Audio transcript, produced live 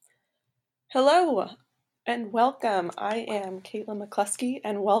Hello and welcome. I am Caitlin McCluskey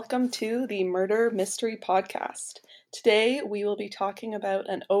and welcome to the Murder Mystery Podcast. Today we will be talking about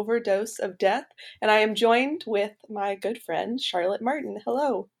an overdose of death, and I am joined with my good friend Charlotte Martin.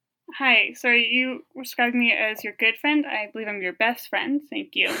 Hello. Hi, sorry, you described me as your good friend. I believe I'm your best friend. Thank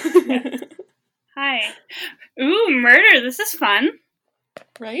you. Yes. Hi. Ooh, murder. This is fun.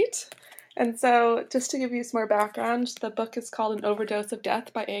 Right? And so, just to give you some more background, the book is called An Overdose of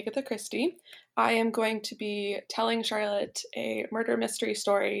Death by Agatha Christie. I am going to be telling Charlotte a murder mystery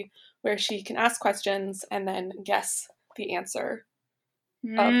story where she can ask questions and then guess the answer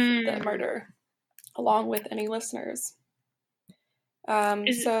of the murder, along with any listeners.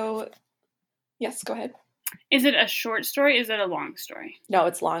 Yes, go ahead. Is it a short story? Is it a long story? No,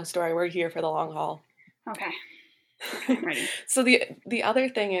 it's a long story. We're here for the long haul. Okay, I'm ready. So the other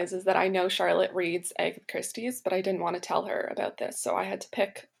thing is that I know Charlotte reads Agatha Christie's, but I didn't want to tell her about this, so I had to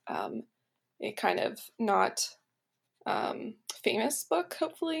pick a kind of not famous book,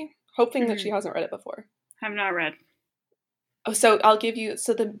 hoping that she hasn't read it before. I've not read. Oh, so I'll give you.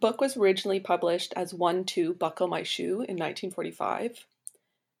 So the book was originally published as 1-2 Buckle My Shoe in 1945.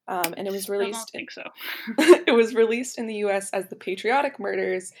 And it was released. I don't think so. It was released in the U.S. as The Patriotic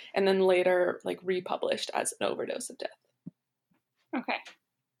Murders, and then later republished as An Overdose of Death. Okay.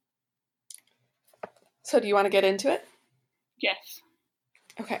 So do you want to get into it? Yes.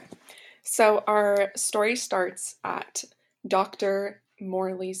 Okay. So our story starts at Dr.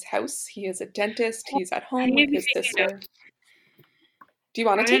 Morley's house. He is a dentist. He's at home with his sister. Notes. Do you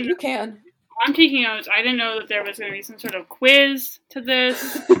want to take? You can. I'm taking notes. I didn't know that there was going to be some sort of quiz to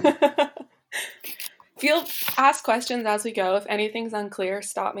this. Ask questions as we go. If anything's unclear,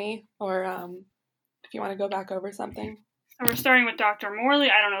 stop me. Or if you want to go back over something. So we're starting with Dr. Morley.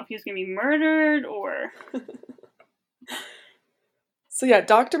 I don't know if he's going to be murdered or... So yeah,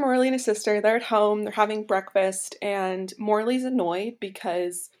 Dr. Morley and his sister, they're at home, they're having breakfast, and Morley's annoyed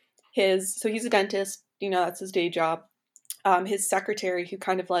because so he's a dentist, that's his day job. His secretary, who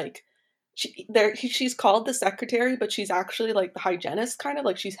kind of she's called the secretary, but she's actually like the hygienist, kind of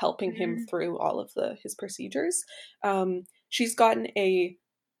like she's helping him through all of his procedures. She's gotten a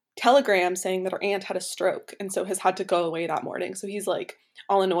telegram saying that her aunt had a stroke and so has had to go away that morning. So he's like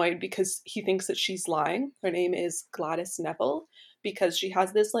all annoyed because he thinks that she's lying. Her name is Gladys Neville, because she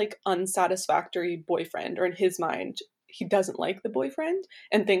has this like unsatisfactory boyfriend, or in his mind, he doesn't like the boyfriend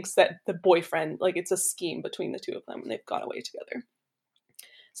and thinks that the boyfriend, like it's a scheme between the two of them and they've gone away together.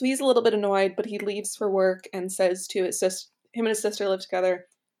 So he's a little bit annoyed, but he leaves for work and says to his sister, him and his sister live together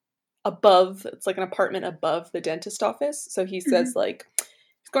above, it's like an apartment above the dentist office. So he says like,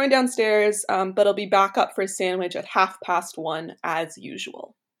 he's going downstairs, but he'll be back up for a sandwich at 1:30 as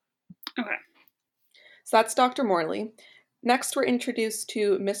usual. Okay. So that's Dr. Morley. Next, we're introduced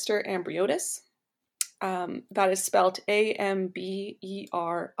to Mr. Ambriotis. That is spelled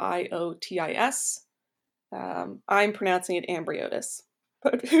Amberiotis. I'm pronouncing it Ambriotis,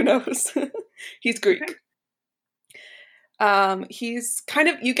 but who knows? He's Greek. He's kind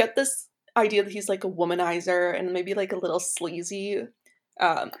of, you get this idea that he's like a womanizer and maybe like a little sleazy.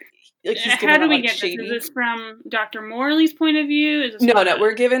 He's how do we get shady. This? Is this from Dr. Morley's point of view? Is this no,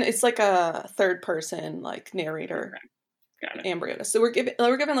 we're given, it's like a third person like narrator. Okay. Got it. Ambriotis. So we're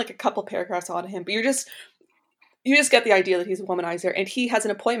given like a couple paragraphs on him, but you just get the idea that he's a womanizer, and he has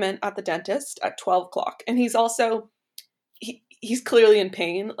an appointment at the dentist at 12:00, and he's also he's clearly in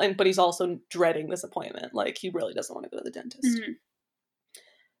pain, but he's also dreading this appointment. Like he really doesn't want to go to the dentist. Mm-hmm.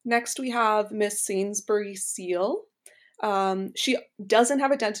 Next, we have Miss Sainsbury Seal. She doesn't have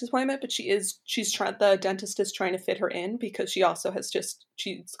a dentist appointment, but the dentist is trying to fit her in because she also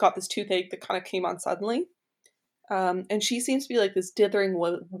she's got this toothache that kind of came on suddenly. And she seems to be like this dithering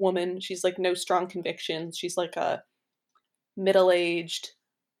woman. She's like no strong convictions. She's like a middle-aged,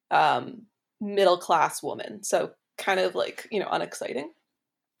 middle-class woman. So kind of like, unexciting.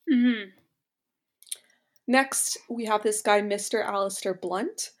 Mm-hmm. Next, we have this guy, Mr. Alistair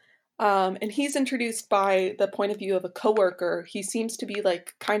Blunt. And he's introduced by the point of view of a coworker. He seems to be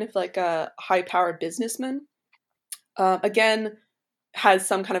like kind of like a high-powered businessman. Again, has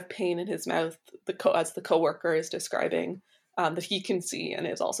some kind of pain in his mouth, as the coworker is describing, that he can see, and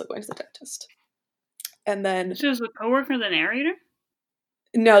is also going to the dentist. And then... So is the coworker the narrator?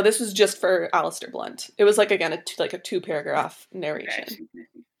 No, this was just for Alistair Blunt. It was like, again, a 2-paragraph narration.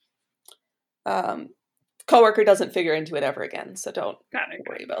 Coworker doesn't figure into it ever again, so don't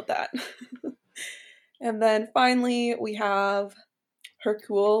worry about that. And then finally, we have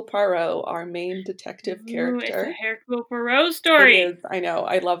Hercule Poirot, our main detective character. It's a Hercule Poirot story. It is. I know.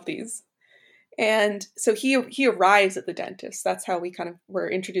 I love these. And so he arrives at the dentist. That's how we kind of were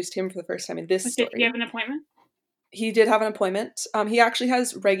introduced to him for the first time in this story. Did he have an appointment? He did have an appointment. He actually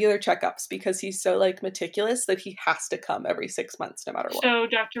has regular checkups because he's so like meticulous that he has to come every 6 months no matter what. So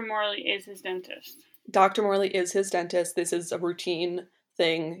Dr. Morley is his dentist. Dr. Morley is his dentist. This is a routine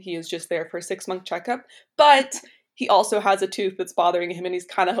thing. He is just there for a 6-month checkup. But he also has a tooth that's bothering him, and he's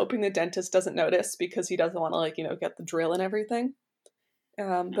kind of hoping the dentist doesn't notice because he doesn't want to, like, get the drill and everything.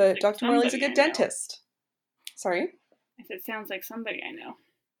 But like Dr. Morley's a good dentist. Sorry? I said, sounds like somebody I know.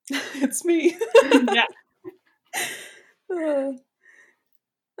 It's me. Yeah.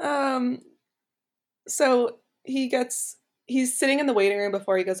 So he's sitting in the waiting room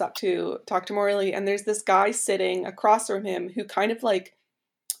before he goes up to Dr. Morley, and there's this guy sitting across from him who kind of like,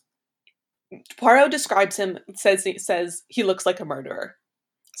 Poirot describes him, says he looks like a murderer.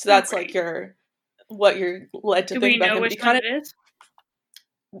 So that's like what you're led to think about him. Which one it is?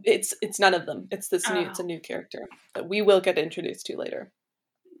 It's none of them. It's it's a new character that we will get introduced to later.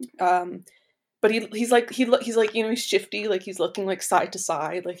 But he's like he's shifty, like he's looking like side to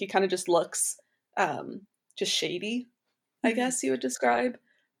side, like he kind of just looks just shady, I guess you would describe.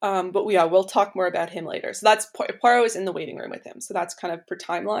 But yeah, we'll talk more about him later. So that's Poirot is in the waiting room with him. So that's kind of per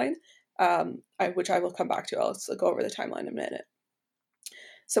timeline, which I will come back to. I'll also go over the timeline in a minute.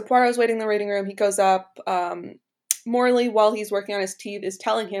 So Poirot's waiting in the waiting room. He goes up. Morley, while he's working on his teeth, is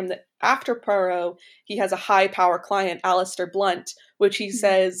telling him that after Poirot, he has a high-power client, Alistair Blunt, which he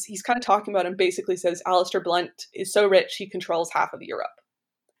says, he's kind of talking about and basically says Alistair Blunt is so rich he controls half of Europe.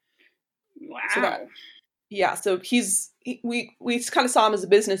 Wow. So we kind of saw him as a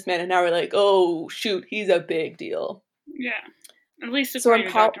businessman, and now we're like, oh, shoot, he's a big deal. Yeah. At least according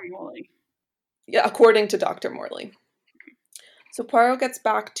to Dr. Morley. Yeah, according to Dr. Morley. So Poirot gets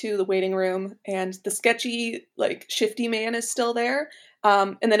back to the waiting room, and the sketchy, like, shifty man is still there.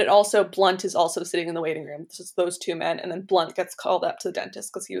 And then Blunt is also sitting in the waiting room. This is those two men, and then Blunt gets called up to the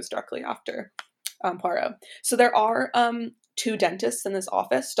dentist because he was directly after Poirot. So there are 2 dentists in this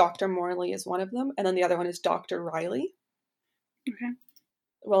office. Dr. Morley is one of them, and then the other one is Dr. Riley. Okay.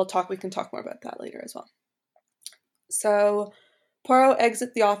 We can talk more about that later as well. So Poirot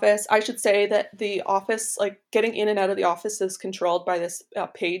exits the office. I should say that the office, like getting in and out of the office, is controlled by this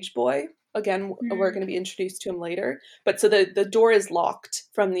page boy. Again, we're going to be introduced to him later. But so the door is locked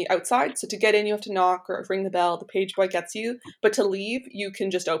from the outside. So to get in, you have to knock or ring the bell. The page boy gets you. But to leave, you can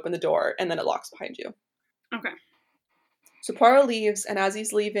just open the door and then it locks behind you. Okay. So Poirot leaves, and as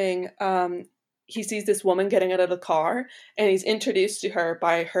he's leaving, he sees this woman getting out of the car, and he's introduced to her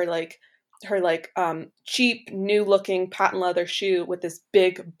by her cheap, new-looking patent leather shoe with this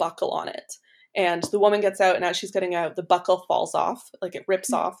big buckle on it. And the woman gets out, and as she's getting out, the buckle falls off, like it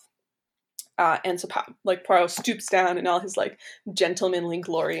rips off. And so Poirot stoops down in all his like gentlemanly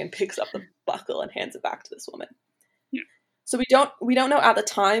glory and picks up the buckle and hands it back to this woman. Yeah. So we don't know at the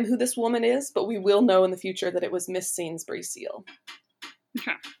time who this woman is, but we will know in the future that it was Miss Sainsbury Seal.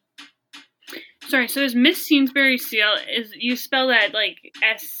 Okay. Sorry, so is Miss Sainsbury Seal, you spell that like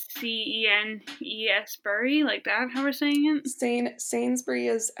S-C-E-N-E-S Bury, like that, how we're saying it? Sainsbury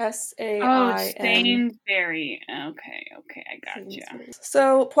is S-A-I-N. Oh, Sainsbury. Okay, I gotcha.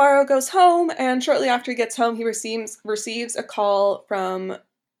 So Poirot goes home, and shortly after he gets home, he receives a call from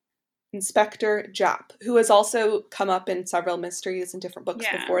Inspector Japp, who has also come up in several mysteries and different books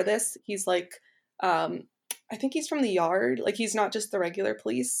before this. He's like, I think he's from the Yard. Like, he's not just the regular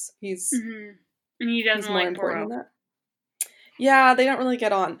police. He's... Mm-hmm. And he doesn't like Poirot. Than that. Yeah, they don't really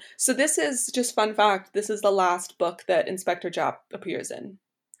get on. So this is, just fun fact, this is the last book that Inspector Japp appears in.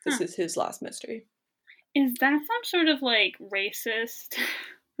 This is his last mystery. Is that some sort of, like, racist?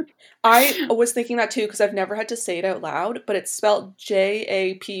 I was thinking that too, because I've never had to say it out loud, but it's spelled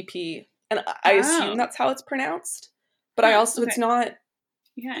J-A-P-P. And I assume that's how it's pronounced. But it's not...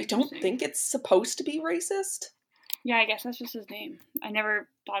 Yeah, I don't think it's supposed to be racist. Yeah, I guess that's just his name. I never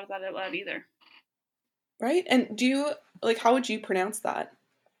thought of that out loud either. Right? And do you, like, how would you pronounce that?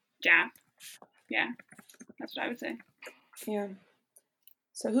 Japp. Yeah, that's what I would say. Yeah.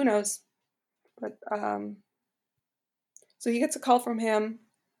 So who knows? But, so he gets a call from him,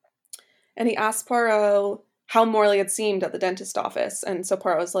 and he asks Poirot how Morley had seemed at the dentist office. And so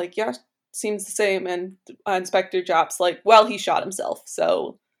Poirot was like, yeah, seems the same. And Inspector Japp's like, well, he shot himself,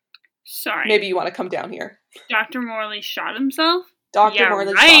 so... Sorry. Maybe you want to come down here. Dr. Morley shot himself? Dr.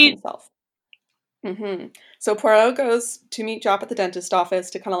 Morley shot himself. Mm-hmm. So Poirot goes to meet Japp at the dentist office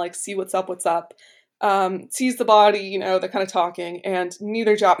to kind of like see what's up. Sees the body, they're kind of talking, and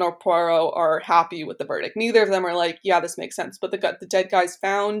neither Japp nor Poirot are happy with the verdict. Neither of them are like, yeah, this makes sense. But the dead guy's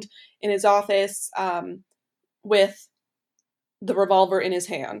found in his office with the revolver in his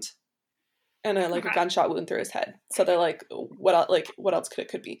hand. and a gunshot wound through his head. So they're like, what else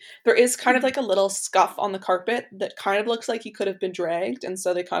could be? There is kind of like a little scuff on the carpet that kind of looks like he could have been dragged, and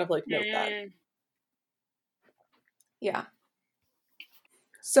so they kind of like note that. Yeah.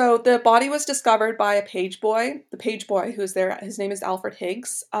 So the body was discovered by a page boy. The page boy who's there, his name is Alfred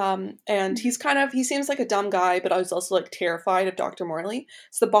Higgs. And he seems like a dumb guy, but I was also like terrified of Dr. Morley.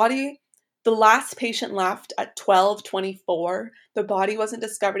 So the last patient left at 12:24. The body wasn't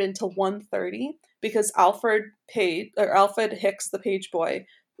discovered until 1:30 because Alfred Hicks, the page boy,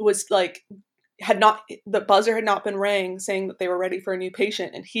 was like, the buzzer had not been rang saying that they were ready for a new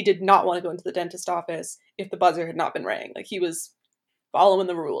patient, and he did not want to go into the dentist office if the buzzer had not been rang. Like, he was following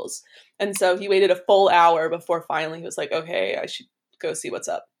the rules. And so he waited a full hour before finally he was like, okay, I should go see what's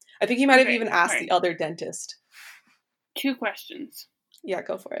up. I think he might have even asked the other dentist. 2 questions. Yeah,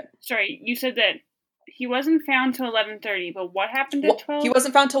 go for it. Sorry, you said that he wasn't found till 11:30, but what happened at 12? He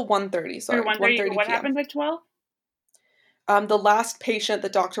wasn't found till 1:30, sorry. 1:30, but what happened at 12? The last patient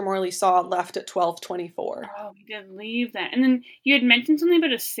that Dr. Morley saw left at 12:24. Oh, he did leave that. And then you had mentioned something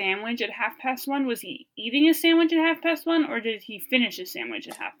about a sandwich at 1:30. Was he eating a sandwich at 1:30, or did he finish his sandwich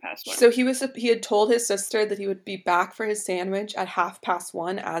at 1:30? So he had told his sister that he would be back for his sandwich at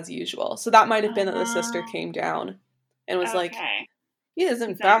 1:30 as usual. So that might have been that the sister came down and was like, he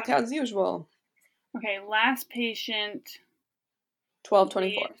isn't back as usual. Okay, last patient.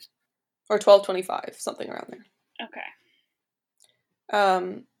 12:24. Or 12:25, something around there. Okay.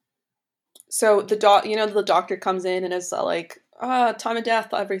 So the doctor comes in and is like, time of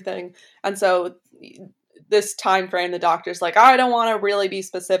death, everything. And so this time frame, the doctor's like, I don't want to really be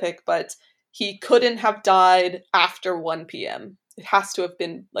specific, but he couldn't have died after 1 p.m. It has to have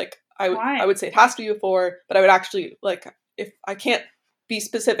been like, I would say it has to be before, but I would actually, like, if I can't be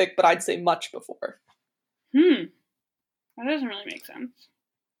specific, but I'd say much before. That doesn't really make sense.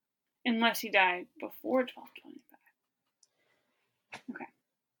 Unless he died before 12:25. Okay.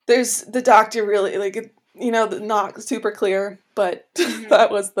 There's the doctor really, like, not super clear, but that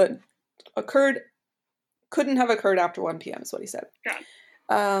was couldn't have occurred after 1 p.m. is what he said. Got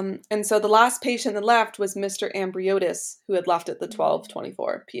it. And so the last patient that left was Mr. Ambriotis, who had left at the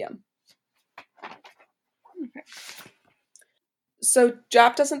 12:24 p.m. Okay. So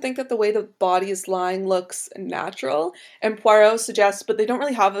Japp doesn't think that the way the body is lying looks natural, and Poirot suggests, but they don't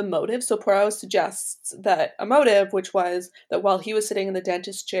really have a motive, so Poirot suggests that a motive, which was that while he was sitting in the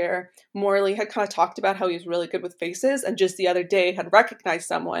dentist chair, Morley had kind of talked about how he was really good with faces, and just the other day had recognized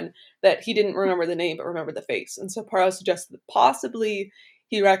someone that he didn't remember the name, but remembered the face. And so Poirot suggests that possibly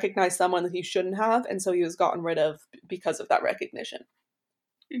he recognized someone that he shouldn't have, and so he was gotten rid of because of that recognition.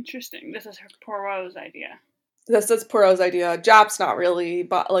 Interesting. This is Poirot's idea. This is Poirot's idea. Japp's not really,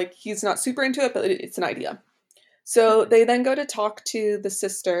 but like, he's not super into it, but it's an idea. So they then go to talk to the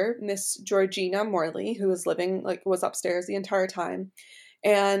sister, Miss Georgina Morley, who was upstairs the entire time.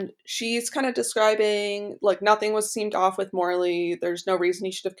 And she's kind of describing, like, nothing seemed off with Morley. There's no reason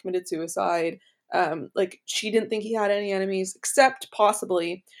he should have committed suicide. Like, she didn't think he had any enemies, except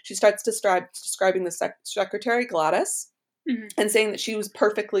possibly, she starts describing the secretary, Gladys, and saying that she was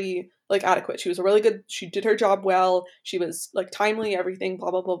perfectly, like, adequate. She was she did her job well. She was, like, timely, everything,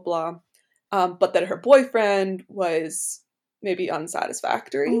 blah, blah, blah, blah. But that her boyfriend was maybe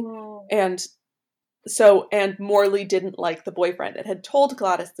unsatisfactory. Oh. And Morley didn't like the boyfriend and had told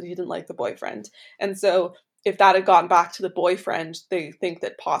Gladys that he didn't like the boyfriend. And so if that had gone back to the boyfriend, they think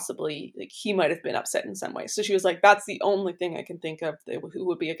that possibly, like, he might have been upset in some way. So she was like, that's the only thing I can think of who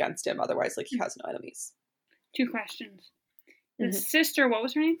would be against him. Otherwise, like, he has no enemies. 2 questions. The sister, what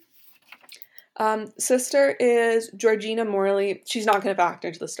was her name? Sister is Georgina Morley. She's not going to factor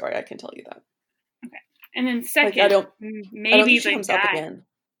into the story, I can tell you that. Okay. And then second, like, I don't think she the comes guy. Up again.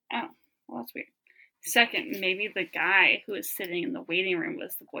 Oh, well, that's weird. Second, maybe the guy who was sitting in the waiting room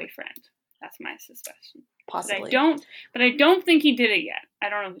was the boyfriend. That's my suspicion. Possibly. But I don't think he did it yet. I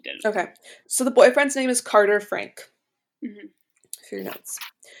don't know who did it. Okay. So the boyfriend's name is Carter Frank. For your notes.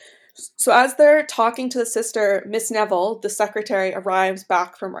 So as they're talking to the sister, Miss Neville, the secretary, arrives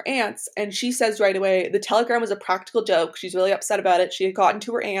back from her aunt's, and she says right away, the telegram was a practical joke. She's really upset about it. She had gotten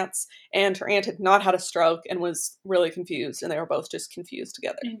to her aunt's, and her aunt had not had a stroke and was really confused, and they were both just confused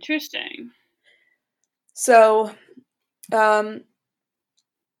together. Interesting. So, so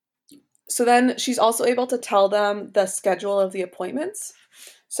then she's also able to tell them the schedule of the appointments.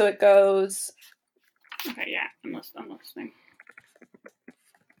 So it goes... Okay, yeah, I'm listening.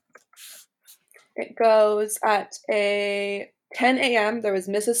 It goes at 10 a.m. there was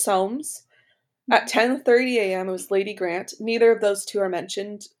Mrs. Soames. At 10:30 a.m. it was Lady Grant. Neither of those two are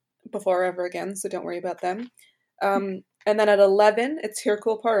mentioned before or ever again, so don't worry about them. And then at 11, it's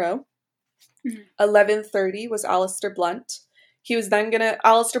Hercule Poirot. Mhm. 11:30 was Alistair Blunt. He was then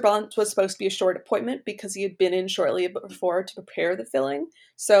Alistair Blunt was supposed to be a short appointment because he had been in shortly before to prepare the filling.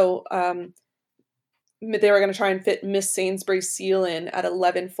 So they were going to try and fit Miss Sainsbury's Seal in at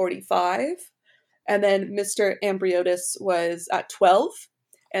 11:45. And then Mr. Ambriotis was at 12.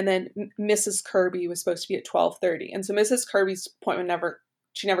 And then Mrs. Kirby was supposed to be at 12:30. And so Mrs. Kirby's appointment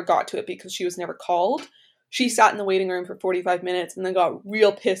she never got to it because she was never called. She sat in the waiting room for 45 minutes and then got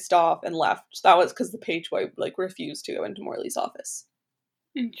real pissed off and left. That was because the page boy refused to go into Morley's office.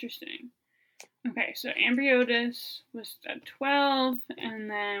 Interesting. Okay, so Ambriotis was at 12, and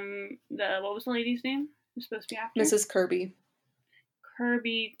then what was the lady's name? Who's supposed to be after? Mrs. Kirby.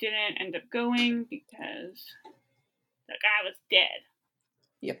 Kirby didn't end up going because the guy was dead.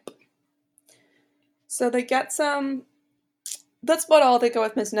 Yep. So they get some. That's about all they go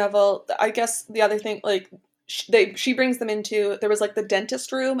with Miss Neville. I guess the other thing, she brings them into, there was the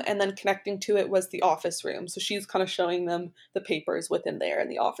dentist room, and then connecting to it was the office room. So she's kind of showing them the papers within there in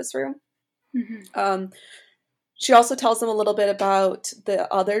the office room. Mm-hmm. She also tells them a little bit about the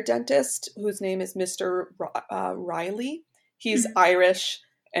other dentist, whose name is Mr. Riley. He's Irish,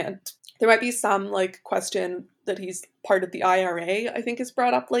 and there might be some question that he's part of the IRA, I think is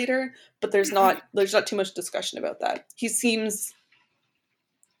brought up later, but there's not too much discussion about that. He seems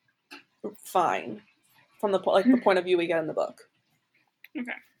fine from the point of view we get in the book.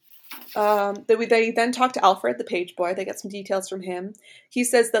 Okay. They then talk to Alfred, the page boy. They get some details from him. He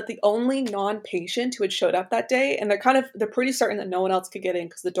says that the only non-patient who had showed up that day, and they're pretty certain that no one else could get in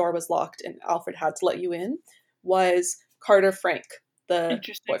because the door was locked and Alfred had to let you in, was Carter Frank, the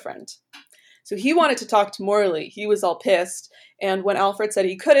boyfriend. So he wanted to talk to Morley. He was all pissed. And when Alfred said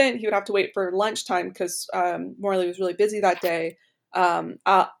he couldn't, he would have to wait for lunchtime because Morley was really busy that day.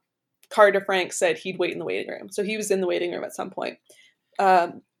 Carter Frank said he'd wait in the waiting room. So he was in the waiting room at some point.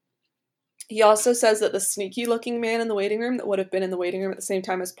 He also says that the sneaky looking man in the waiting room that would have been in the waiting room at the same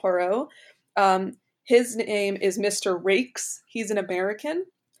time as Poirot, his name is Mr. Rakes. He's an American.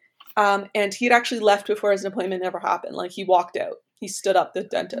 And he had actually left before his appointment ever happened. He walked out. He stood up, the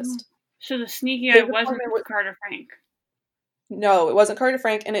dentist. So the sneaky guy wasn't Carter Frank. No, it wasn't Carter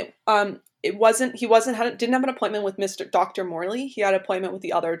Frank, and it wasn't. He didn't have an appointment with Dr. Morley. He had an appointment with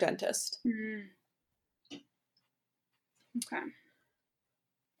the other dentist. Mm-hmm. Okay.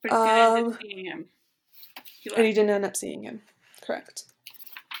 But he didn't end up seeing him. And he didn't end up seeing him. Correct.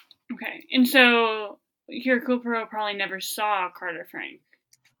 Okay, and so Hercule Poirot probably never saw Carter Frank.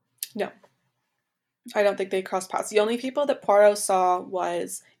 No. I don't think they crossed paths. The only people that Poirot saw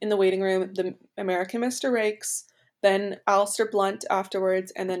was in the waiting room, the American Mr. Rakes, then Alistair Blunt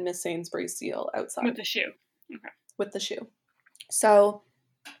afterwards, and then Miss Sainsbury's Seal outside. With the shoe. Okay. With the shoe. So,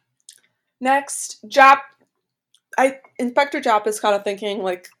 next, Inspector Japp is kind of thinking,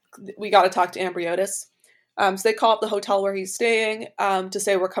 we got to talk to Ambriotis. So they call up the hotel where he's staying to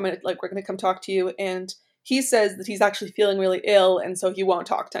say, we're going to come talk to you. And he says that he's actually feeling really ill, and so he won't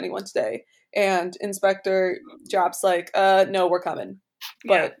talk to anyone today. And Inspector Japp's no, we're coming.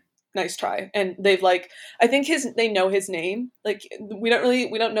 But nice try. And they've I think they know his name. We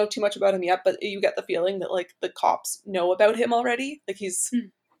don't know too much about him yet, but you get the feeling that the cops know about him already. He's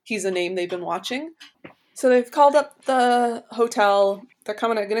a name they've been watching. So they've called up the hotel. They're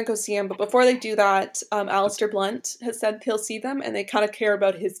going to go see him. But before they do that, Alistair Blunt has said he'll see them, and they kind of care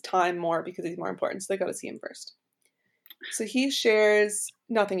about his time more because he's more important. So they got to see him first. So he shares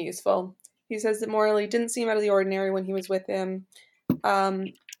nothing useful. He says that Morley didn't seem out of the ordinary when he was with him.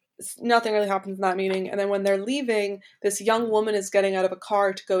 Nothing really happens in that meeting. And then when they're leaving, this young woman is getting out of a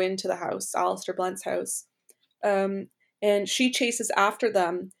car to go into the house, Alistair Blunt's house. And she chases after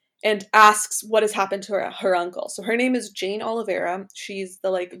them and asks what has happened to her uncle. So her name is Jane Oliveira. She's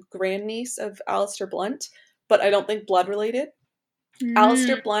the grandniece of Alistair Blunt, but I don't think blood related.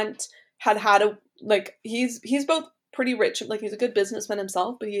 Alistair Blunt had he's both pretty rich. He's a good businessman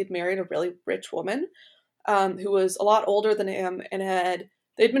himself, but he had married a really rich woman who was a lot older than him, and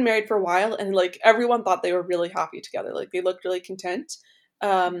they'd been married for a while, and everyone thought they were really happy together. They looked really content.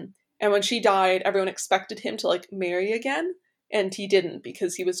 And when she died, everyone expected him to marry again. And he didn't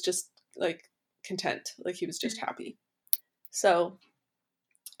because he was just content. He was just happy. So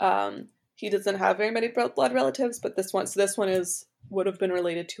he doesn't have very many blood relatives, but this one would have been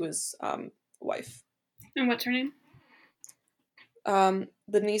related to his wife. And what's her name? The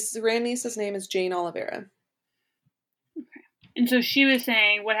grandniece's name is Jane Oliveira. Okay. And so she was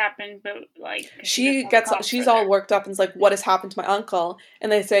saying what happened, but she's all worked up and is what has happened to my uncle?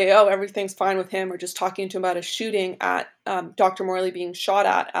 And they say, oh, everything's fine with him. We're just talking to him about a shooting at Dr. Morley being shot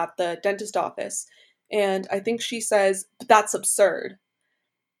at the dentist office. And I think she says, but that's absurd.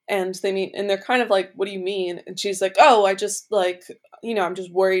 And they meet, and they're kind of like, what do you mean? And she's like, oh, I just, like, I'm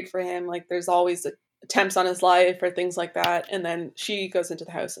just worried for him. Like, there's always attempts on his life or things like that. And then she goes into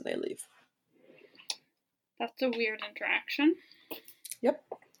the house and they leave. That's a weird interaction. Yep.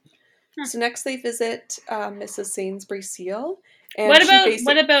 So next they visit Mrs. Sainsbury Seal. And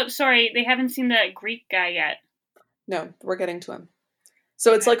what about, sorry, they haven't seen the Greek guy yet. No, we're getting to him.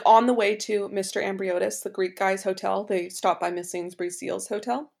 So it's like on the way to Mr. Ambriotis, the Greek guy's hotel. They stop by Miss Sainsbury Seal's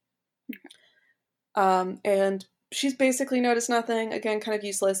hotel. And she's basically noticed nothing. Again, kind of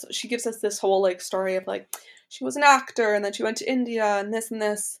useless. She gives us this whole like story of like she was an actor and then she went to India and this and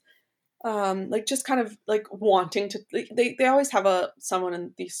this. Like just kind of like wanting to. They always have someone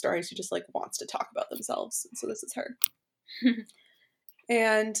in these stories who just like wants to talk about themselves. So this is her.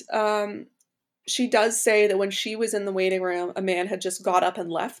 And she does say that when she was in the waiting room, a man had just got up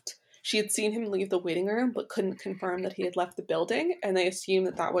and left. She had seen him leave the waiting room, but couldn't confirm that he had left the building, and they assumed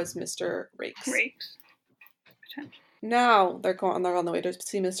that was Mr. Rakes. Now they're on the way to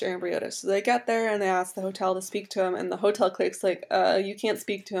see Mr. Ambriotis. So they get there and they ask the hotel to speak to him, and the hotel clerk's like, you can't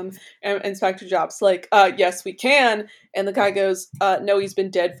speak to him. And Inspector Job's like, yes, we can. And the guy goes, no, he's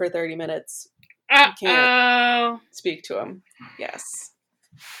been dead for 30 minutes. You can't speak to him. Yes.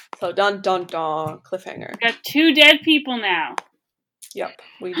 So dun dun dun, cliffhanger. Got 2 dead people now. Yep,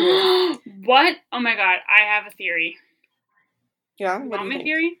 we do. What? Oh my god, I have a theory. Yeah, what do you think?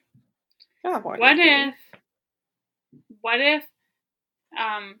 Theory? Yeah, what if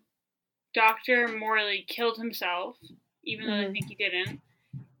Dr. Morley killed himself, even though I think he didn't,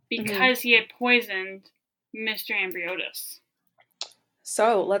 because he had poisoned Mr. Ambriotis?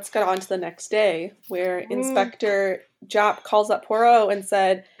 So let's get on to the next day, where Inspector Japp calls up Poirot and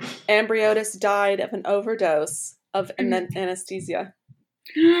said, Ambriotis died of an overdose of anesthesia.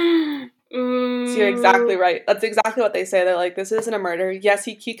 So you're exactly right. That's exactly what they say. They're like, this isn't a murder. Yes,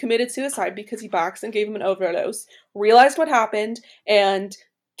 he committed suicide because he Baxton gave him an overdose, realized what happened, and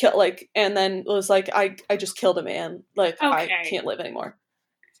and then was like, I just killed a man. Like, I can't live anymore.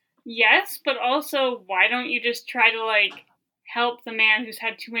 Yes, but also, why don't you just try to, like, help the man who's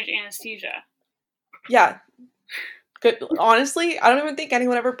had too much anesthesia? Yeah. Good. Honestly, I don't even think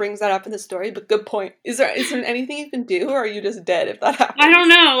anyone ever brings that up in the story, but good point. Is there anything you can do, or are you just dead if that happens? I don't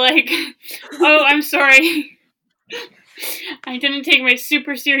know, like, oh, I'm sorry. I didn't take my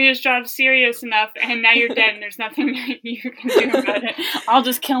super serious job serious enough, and now you're dead, and there's nothing you can do about it. I'll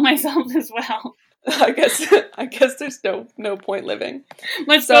just kill myself as well. I guess there's no point living.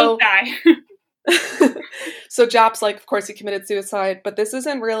 Let's both die. So Japp's like, of course he committed suicide, but this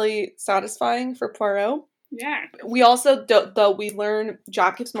isn't really satisfying for Poirot. Yeah. We also, though, we learn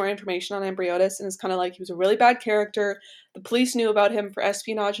Japp gives more information on Ambriotis and is kind of like, he was a really bad character. The police knew about him for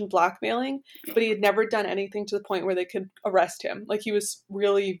espionage and blackmailing, but he had never done anything to the point where they could arrest him. Like, he was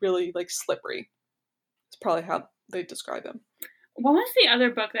really, really, like, slippery. It's probably how they describe him. What was the other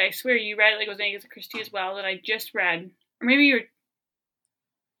book that I swear you read, like, it was Agatha Christie as well, that I just read? Or maybe you're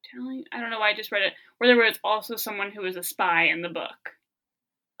telling, I don't know why I just read it, where there was also someone who was a spy in the book.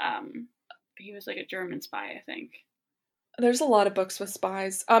 He was like a German spy, I think. There's a lot of books with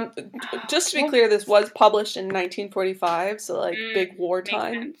spies. Just to be clear, this was published in 1945, so like big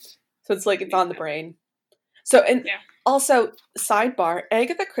wartime. So it's like it's on the brain. So also sidebar,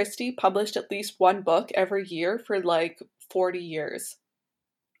 Agatha Christie published at least one book every year for like 40 years.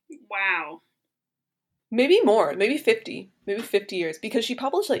 Wow. Maybe more, maybe 50 years, because she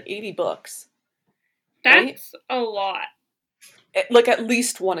published like 80 books. That's a lot. Like at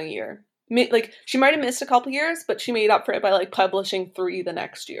least one a year. Like, she might have missed a couple years, but she made up for it by, like, publishing 3 the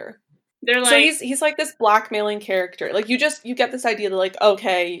next year. They're like... So he's like this blackmailing character. Like, you get this idea that, like,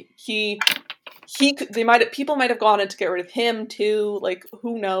 okay, people might have gone in to get rid of him, too. Like,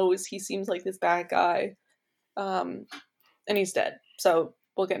 who knows? He seems like this bad guy. And he's dead. So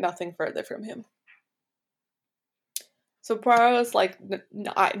we'll get nothing further from him. So Poirot's like,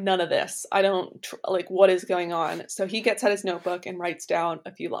 none of this. I don't, what is going on? So he gets out his notebook and writes down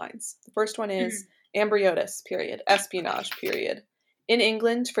a few lines. The first one is, Ambriotis, period. Espionage, period. In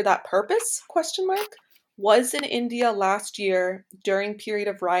England, for that purpose, ? Was in India last year, during period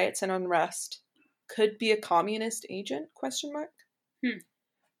of riots and unrest. Could be a communist agent, ?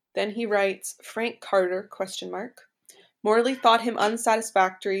 Then he writes, Frank Carter, ? Morley thought him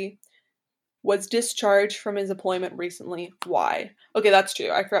unsatisfactory. Was discharged from his employment recently. Why? Okay, that's true.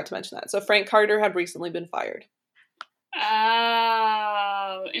 I forgot to mention that. So Frank Carter had recently been fired.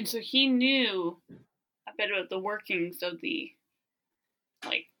 Oh, and so he knew a bit about the workings of the,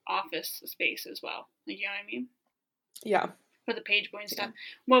 like, office space as well. Like, you know what I mean? Yeah. For the page boy and stuff.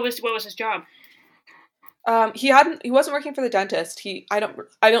 What was his job? He wasn't working for the dentist. I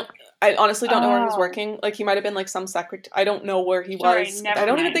honestly don't know where he was working. Like, he might have been, like, some secretary. I don't know where he was. I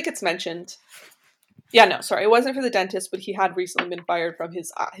don't even think it's mentioned. Yeah, no, sorry. It wasn't for the dentist, but he had recently been fired from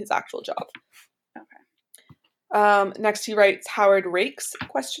his actual job. Okay. Next he writes Howard Rakes, ?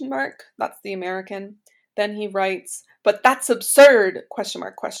 That's the American. Then he writes, but that's absurd, ?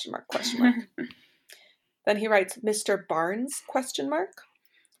 Then he writes Mr. Barnes, ?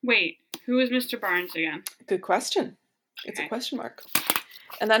 Wait, who is Mr. Barnes again? Good question. It's a question mark.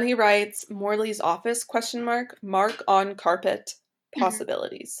 And then he writes Morley's office, ? Mark on carpet,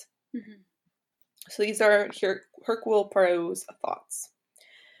 possibilities. Mm-hmm. So these are Hercule Poirot's thoughts.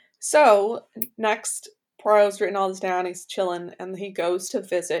 So next, Poirot's written all this down, he's chilling, and he goes to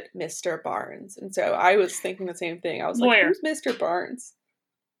visit Mr. Barnes. And so I was thinking the same thing. I was like, who's Mr. Barnes?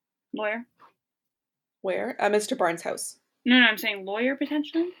 Lawyer. Where? At Mr. Barnes' house. No, I'm saying lawyer,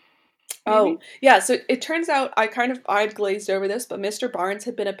 potentially. Maybe? Oh, yeah, so it turns out I'd glazed over this, but Mr. Barnes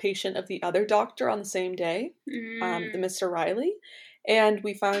had been a patient of the other doctor on the same day, the Mr. Riley, and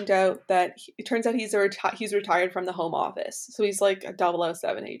we found out that it turns out he's retired from the Home Office, so he's like a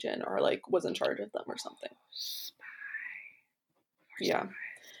 007 agent, or like was in charge of them or something. Spy. Yeah.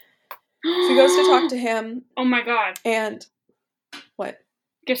 So he goes to talk to him. Oh my god. And what?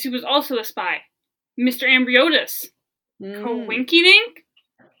 Guess who was also a spy? Mr. Ambriotis. Coinky-dink?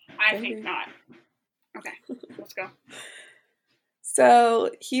 I think not. Okay, let's go. So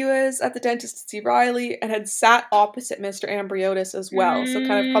he was at the dentist to see Riley and had sat opposite Mr. Ambriotis as well. So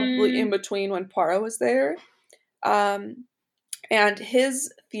kind of probably in between when Poirot was there. And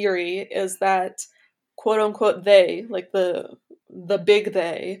his theory is that, quote unquote, they, like the big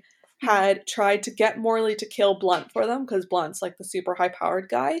they, had tried to get Morley to kill Blunt for them, because Blunt's like the super high powered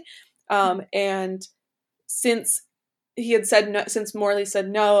guy. And since he had said no, since Morley said,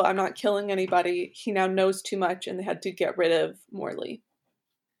 no, I'm not killing anybody, he now knows too much and they had to get rid of Morley.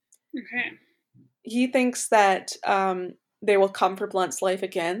 Okay. He thinks that they will come for Blunt's life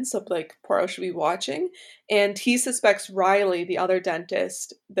again, so like Poirot should be watching. And he suspects Riley, the other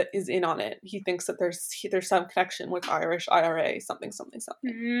dentist, that is in on it. He thinks that there's some connection with Irish IRA, something.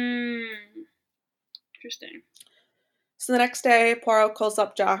 Interesting. So the next day, Poirot calls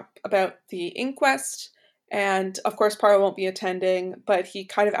up Jack about the inquest. And, of course, Poirot won't be attending, but he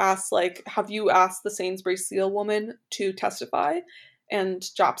kind of asks, like, have you asked the Sainsbury Seal woman to testify? And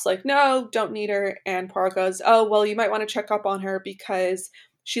Jop's like, no, don't need her. And Poirot goes, oh, well, you might want to check up on her because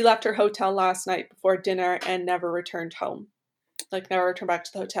she left her hotel last night before dinner and never returned home. Like, never returned back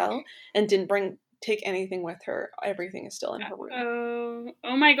to the hotel and didn't take anything with her. Everything is still in her room.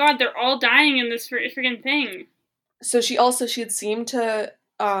 Oh my god, they're all dying in this freaking thing. So she had seemed to...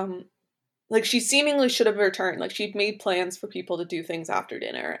 like, she seemingly should have returned. Like, she'd made plans for people to do things after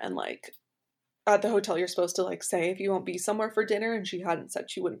dinner. And, like, at the hotel, you're supposed to, like, say if you won't be somewhere for dinner. And she hadn't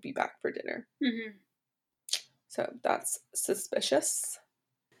said she wouldn't be back for dinner. Mm-hmm. So, that's suspicious.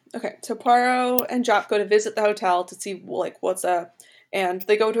 Okay, so Poirot and Jop go to visit the hotel to see, like, what's up. And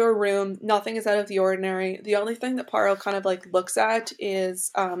they go to a room. Nothing is out of the ordinary. The only thing that Poirot kind of, like, looks at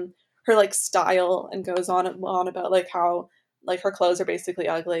is her, like, style. And goes on about, like, how, like, her clothes are basically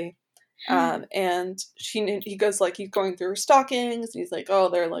ugly. And he goes, like, he's going through her stockings, and he's like, oh,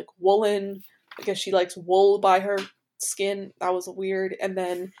 they're, like, woolen. I guess she likes wool by her skin. That was weird. And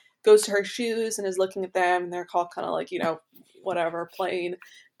then goes to her shoes and is looking at them, and they're all kind of, like, you know, whatever, plain.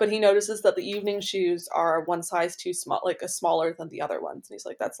 But he notices that the evening shoes are one size too small, like, smaller than the other ones. And he's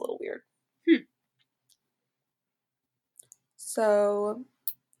like, that's a little weird. So,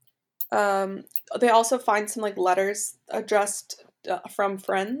 they also find some, like, letters addressed from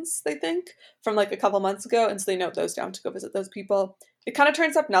friends, they think, from like a couple months ago, and so they note those down to go visit those people. It kind of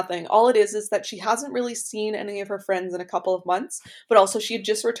turns up nothing. All it is that she hasn't really seen any of her friends in a couple of months, but also she had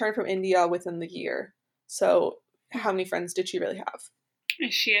just returned from India within the year. So how many friends did she really have?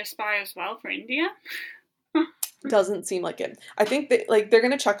 Is she a spy as well for India? Doesn't seem like it. I think that, like, they're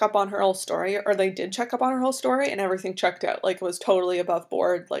gonna check up on her whole story, or they did check up on her whole story, and everything checked out. Like, it was totally above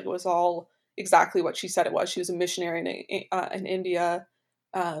board. Like, it was all exactly what she said it was. She was a missionary in India.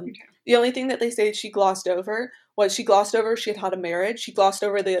 Okay. The only thing that they say she glossed over she had a marriage. She glossed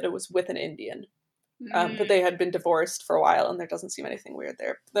over that it was with an Indian. But they had been divorced for a while, and there doesn't seem anything weird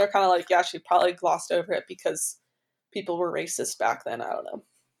there. They're kind of like, yeah, she probably glossed over it because people were racist back then. I don't know.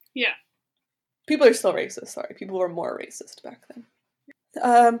 Yeah. People are still racist, sorry. People were more racist back then.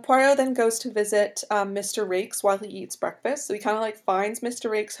 Poirot then goes to visit Mr. Rakes while he eats breakfast. So he kind of like finds Mr.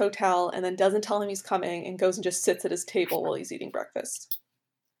 Rakes' hotel and then doesn't tell him he's coming and goes and just sits at his table while he's eating breakfast.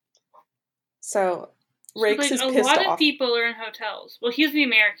 So Rakes like, is a pissed lot off. of people are in hotels. Well, he's the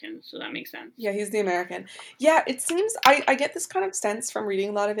American, so that makes sense. Yeah, he's the American. Yeah, it seems I get this kind of sense from reading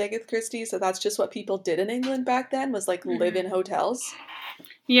a lot of Agatha Christie, so that's just what people did in England back then, was like live in hotels.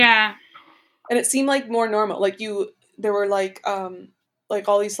 Yeah. And it seemed like more normal. Like there were like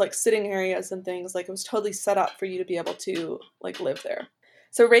all these like sitting areas and things, like it was totally set up for you to be able to like live there.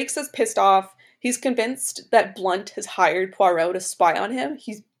 So Rakes is pissed off. He's convinced that Blunt has hired Poirot to spy on him.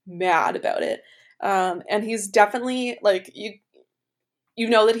 He's mad about it. And he's definitely like you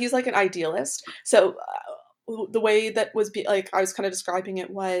know that he's like an idealist. So the way that was like I was kind of describing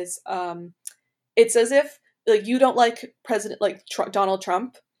it was it's as if like you don't like President like Donald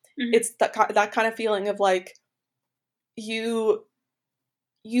Trump. Mm-hmm. It's that kind of feeling of like you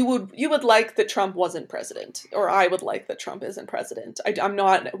would like that Trump wasn't president, or I would like that Trump isn't president.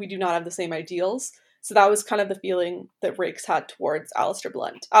 We do not have the same ideals. So that was kind of the feeling that Rakes had towards Alistair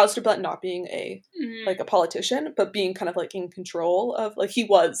Blunt. Alistair Blunt not being a politician, but being kind of like in control of, like, he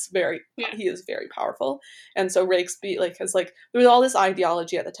is very powerful. And so Rakes has like, there was all this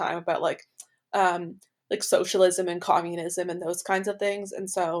ideology at the time about like socialism and communism and those kinds of things. And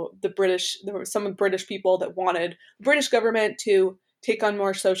so there were some British people that wanted the British government to take on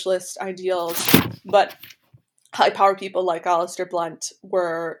more socialist ideals, but high power people like Alistair Blunt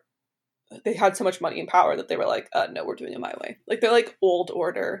they had so much money and power that they were like, no, we're doing it my way. Like, they're like old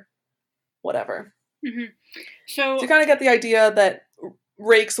order, whatever. Mm-hmm. So you kind of get the idea that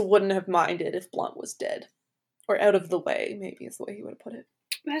Rakes wouldn't have minded if Blunt was dead. Or out of the way, maybe is the way he would have put it.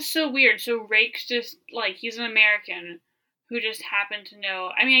 That's so weird. So Rakes just, like, he's an American who just happened to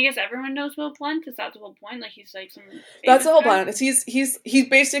know. I mean, I guess everyone knows Will Blunt. Is that the whole point? Like, he's like some. That's the whole point. He's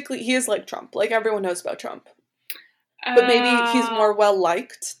basically, he is like Trump. Like, everyone knows about Trump. But maybe he's more well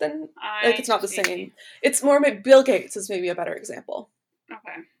liked than, like, it's not the same. It's more, Bill Gates is maybe a better example.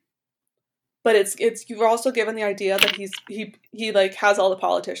 Okay. But it's you're also given the idea that he like has all the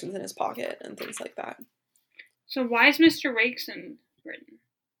politicians in his pocket and things like that. So why is Mr. Rakes in Britain?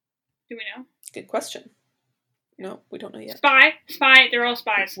 Do we know? Good question. No, we don't know yet. Spy. They're all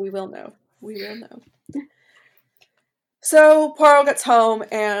spies. We will know. So Poirot gets home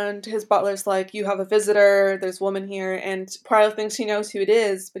and his butler's like, you have a visitor, there's a woman here, and Poirot thinks he knows who it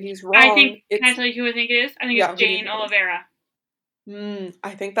is, but he's wrong. Can I tell you who I think it is? I think it's Jane Oliveira.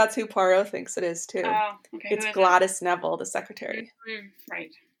 I think that's who Poirot thinks it is too. Oh, okay. It's Gladys Neville, the secretary. Right.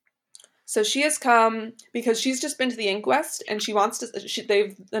 So she has come because she's just been to the inquest and she wants to.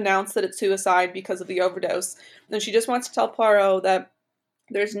 They've announced that it's suicide because of the overdose, and she just wants to tell Poirot that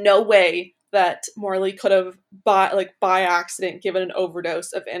there's no way that Morley could have by accident given an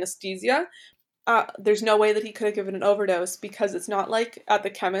overdose of anesthesia. There's no way that he could have given an overdose because it's not like at the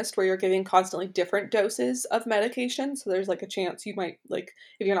chemist where you're giving constantly different doses of medication. So there's like a chance you might, like,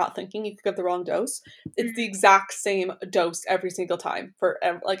 if you're not thinking, you could get the wrong dose. It's the exact same dose every single time for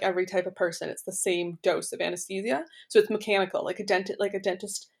like every type of person. It's the same dose of anesthesia. So it's mechanical, like a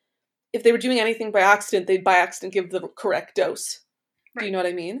dentist. If they were doing anything by accident, they'd by accident give the correct dose. Right. Do you know what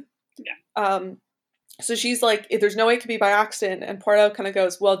I mean? Yeah. So she's like, there's no way it could be by accident. And Poirot kind of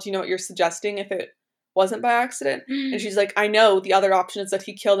goes, well, do you know what you're suggesting if it wasn't by accident? And she's like, I know the other option is that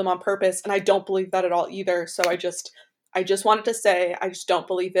he killed him on purpose. And I don't believe that at all either. So I just wanted to say, I just don't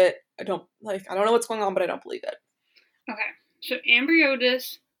believe it. I don't know what's going on, but I don't believe it. Okay. So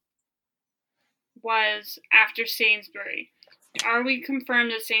Ambriotis was after Sainsbury. Are we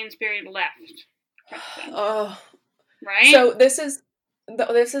confirmed that Sainsbury left? Right? So this is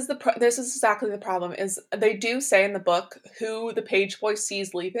exactly the problem. Is they do say in the book who the page boy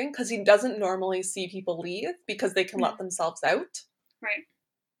sees leaving, because he doesn't normally see people leave because they can let themselves out. Right.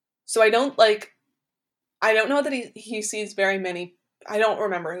 So I don't know that he sees very many. I don't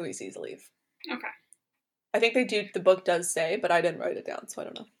remember who he sees leave. Okay. I think the book does say, but I didn't write it down, so I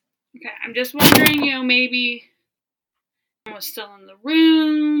don't know. Okay, I'm just wondering, maybe was still in the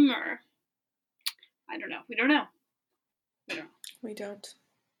room, or I don't know. We don't know. We don't.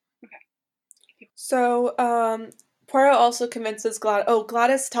 Okay. So, Poirot also convinces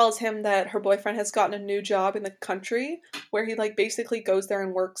Gladys tells him that her boyfriend has gotten a new job in the country where he like basically goes there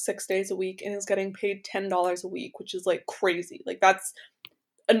and works 6 days a week and is getting paid $10 a week, which is like crazy. Like, that's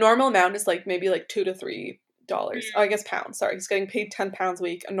a normal amount is like maybe like $2 to $3. I guess pounds. Sorry, he's getting paid £10 a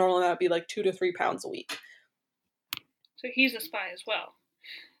week. A normal amount would be like £2 to £3 a week. So he's a spy as well.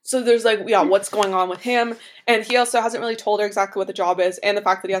 So there's like, what's going on with him? And he also hasn't really told her exactly what the job is, and the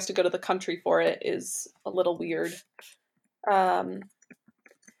fact that he has to go to the country for it is a little weird.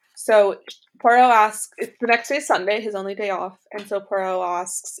 So Poirot asks, the next day is Sunday, his only day off, and so Poirot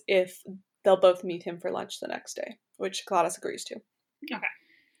asks if they'll both meet him for lunch the next day, which Gladys agrees to. Okay.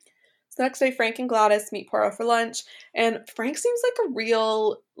 So the next day, Frank and Gladys meet Poirot for lunch, and Frank seems like a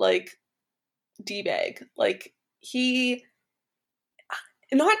real, like, D-bag. Like, he,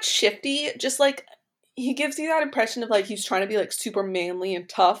 not shifty, just, like, he gives you that impression of, like, he's trying to be, like, super manly and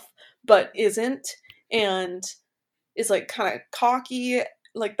tough, but isn't, and is, like, kind of cocky,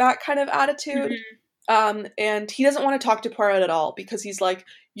 like, that kind of attitude. And he doesn't want to talk to Poirot at all, because he's like,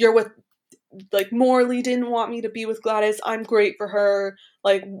 you're with, like, Morley didn't want me to be with Gladys, I'm great for her,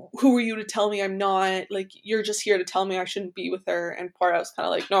 like, who are you to tell me I'm not, like, you're just here to tell me I shouldn't be with her. And Poirot's kind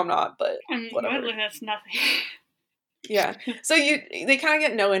of like, no, I'm not, but whatever. That's nothing. Yeah. So they kind of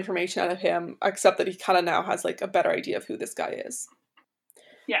get no information out of him, except that he kind of now has, like, a better idea of who this guy is.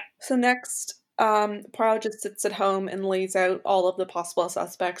 Yeah. So next, Poirot just sits at home and lays out all of the possible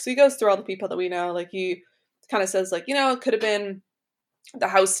suspects. So he goes through all the people that we know. Like, he kind of says, like, it could have been the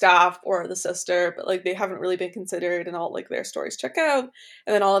house staff or the sister, but, like, they haven't really been considered, and all, like, their stories check out.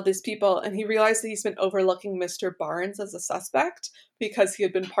 And then all of these people, and he realized that he's been overlooking Mr. Barnes as a suspect because he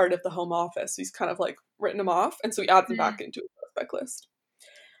had been part of the Home Office. So he's kind of, like, written him off, and so he adds him back into his suspect list.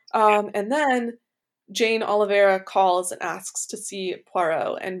 And then Jane Oliveira calls and asks to see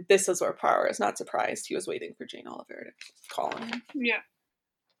Poirot, and this is where Poirot is not surprised. He was waiting for Jane Oliveira to call on him. Yeah.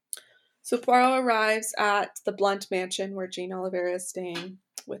 So Poirot arrives at the Blunt mansion where Jane Oliveira is staying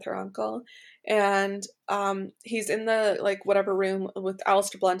with her uncle, and he's in the, like, whatever room with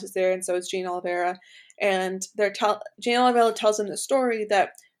Alistair Blunt is there, and so is Jane Oliveira, and Jane Oliveira tells him the story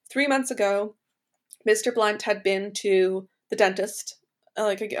that 3 months ago, Mr. Blunt had been to the dentist,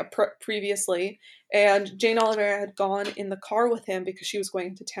 previously, and Jane Oliveira had gone in the car with him because she was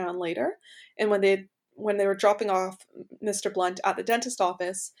going to town later, and when they were dropping off Mr. Blunt at the dentist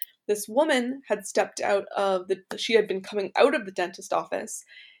office, this woman had stepped out of she had been coming out of the dentist office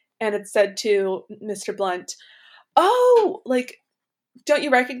and had said to Mr. Blunt, "Oh, like, don't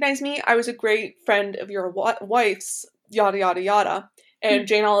you recognize me? I was a great friend of your wife's, yada, yada, yada." And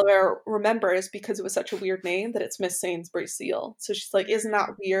Jane Oliveira remembers, because it was such a weird name, that it's Miss Sainsbury Seal. So she's like, isn't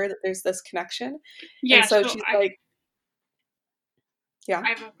that weird that there's this connection? Yeah, and so she's like, yeah. I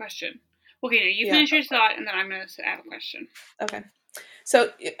have a question. Okay, you finish your thought, and then I'm going to add a question. Okay.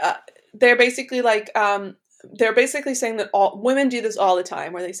 So they're basically like, they're basically saying that women do this all the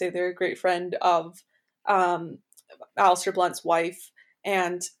time, where they say they're a great friend of Alistair Blunt's wife.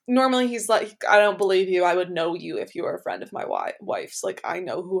 And normally he's like, I don't believe you. I would know you if you were a friend of my wife's. Like, I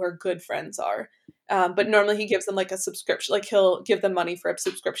know who her good friends are. But normally he gives them, like, a subscription. Like, he'll give them money for a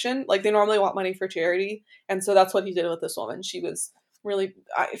subscription. Like, they normally want money for charity. And so that's what he did with this woman. She was really,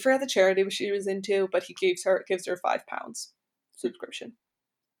 I forget the charity she was into, but he gives her £5 subscription.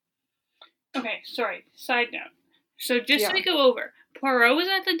 Okay, sorry. Side note. So just to go over, Poirot was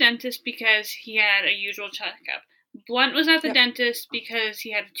at the dentist because he had a usual checkup. Blunt was at the dentist because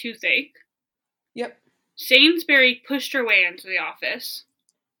he had a toothache. Yep. Sainsbury pushed her way into the office,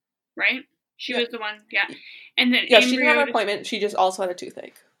 right? She was the one, And then she didn't have an appointment. She just also had a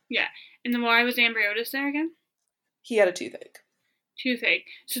toothache. Yeah. And then why was Ambriotis there again? He had a toothache.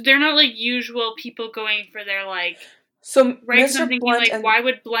 So they're not, like, usual people going for their, like... So, right, Mr. I'm thinking, Blunt, like, why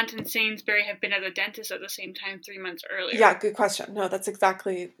would Blunt and Sainsbury have been at the dentist at the same time 3 months earlier? Yeah, good question. No, that's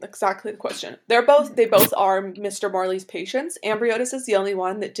exactly the question. They both are Mr. Morley's patients. Ambriotis is the only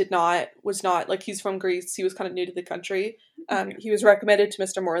one that was not, like, he's from Greece. He was kind of new to the country. He was recommended to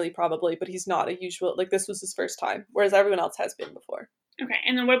Mr. Morley probably, but he's not a usual, like, this was his first time, whereas everyone else has been before. Okay,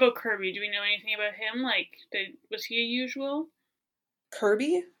 and then what about Kirby? Do we know anything about him? Like, was he a usual?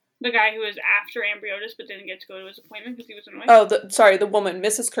 Kirby? The guy who was after Ambriotis but didn't get to go to his appointment because he was annoyed? Oh, the woman,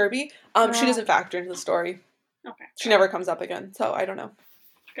 Mrs. Kirby. She doesn't factor into the story. Okay. She never comes up again, so I don't know.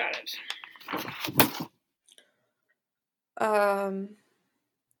 Got it.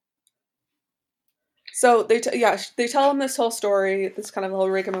 So they tell him this whole story, this kind of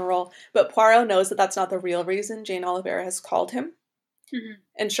little rigmarole, but Poirot knows that that's not the real reason Jane Oliveira has called him. Mm-hmm.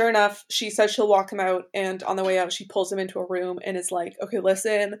 And sure enough, she says she'll walk him out, and on the way out, she pulls him into a room and is like, okay,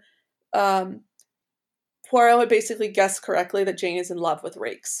 listen, Poirot had basically guessed correctly that Jane is in love with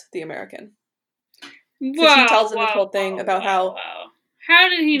Rakes, the American. So she tells him this whole thing about how... How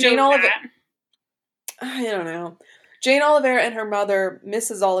did he know that? I don't know. Jane Oliveira and her mother,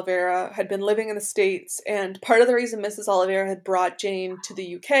 Mrs. Oliveira, had been living in the States, and part of the reason Mrs. Oliveira had brought Jane to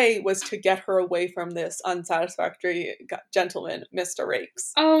the UK was to get her away from this unsatisfactory gentleman, Mr.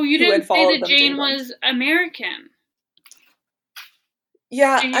 Rakes. Oh, you didn't say that Jane was American.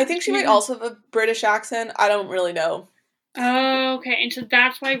 Yeah, I think she might also have a British accent. I don't really know. Oh, okay. And so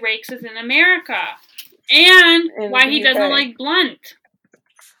that's why Rakes is in America. And why he doesn't like Blunt.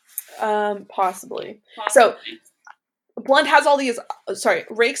 Possibly. So... Blunt has all these,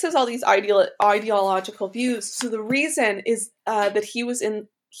 Rakes has all these ideological views. So the reason is that he was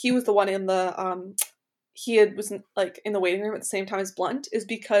the one in the, was like in the waiting room at the same time as Blunt, is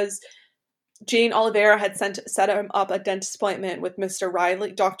because Jane Oliveira had set him up a dentist appointment with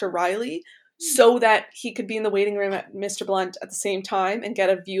Dr. Riley, so that he could be in the waiting room at Mr. Blunt at the same time and get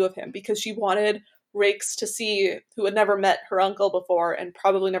a view of him, because she wanted Rakes to see, who had never met her uncle before and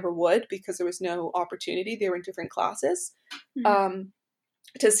probably never would because there was no opportunity, they were in different classes,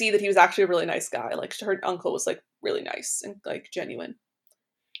 to see that he was actually a really nice guy. Like, her uncle was like really nice and like genuine.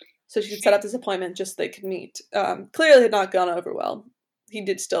 So she set up this appointment just so they could meet. Clearly had not gone over well. He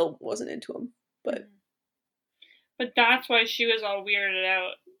wasn't into him, but that's why she was all weirded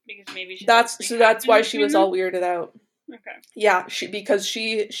out, because maybe that's why she was all weirded out. Okay. Yeah, because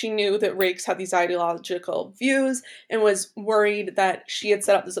she knew that Rakes had these ideological views and was worried that she had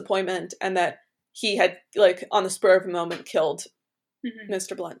set up this appointment and that he had, like, on the spur of a moment killed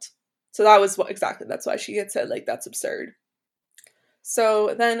Mr. Blunt. So that's why she had said, like, that's absurd.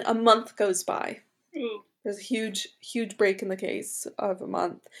 So then a month goes by. Ooh. There's a huge, huge break in the case of a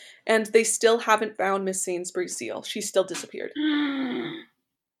month. And they still haven't found Miss Sainsbury Seal. She's still disappeared.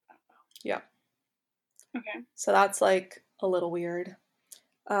 Yeah. Okay. So that's, like, a little weird.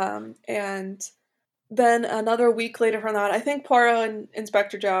 And then another week later from that, I think Poirot and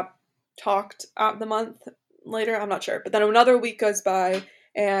Inspector Japp talked the month later. I'm not sure. But then another week goes by,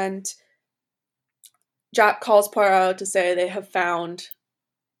 and Japp calls Poirot to say they have found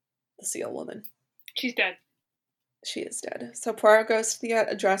the seal woman. She's dead. She is dead. So Poirot goes to the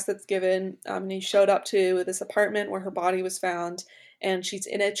address that's given, and he showed up to this apartment where her body was found, and she's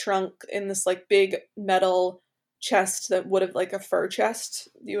in a trunk in this, like, big metal chest that would have, like, a fur chest.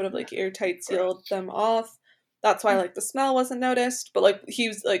 You would have, like, airtight sealed them off. That's why, like, the smell wasn't noticed, but, like, he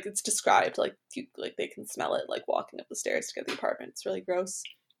was, like, it's described, like, they can smell it, like, walking up the stairs to get to the apartment. It's really gross.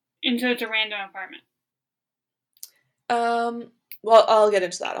 And so it's a random apartment. Well, I'll get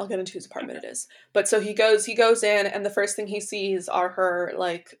into that. I'll get into whose apartment it is. But so he goes in, and the first thing he sees are her,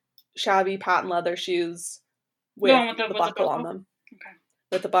 like, shabby patent leather shoes with the buckle on them. Okay.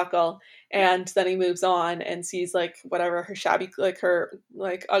 With the buckle. And then he moves on and sees, like, whatever, her shabby, like, her,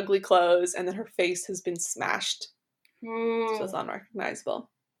 like, ugly clothes, and then her face has been smashed. Ooh. So it's unrecognizable.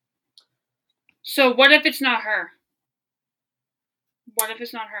 So what if it's not her? What if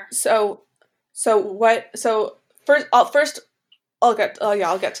it's not her?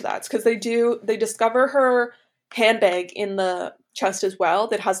 I'll get to that. It's because they discover her handbag in the chest as well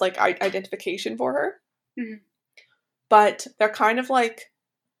that has, like, identification for her. Mm-hmm. But they're kind of like,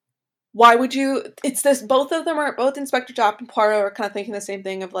 why would you, both Inspector Japp and Poirot are kind of thinking the same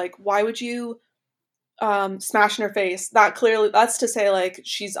thing of, like, why would you smash in her face? That's to say, like,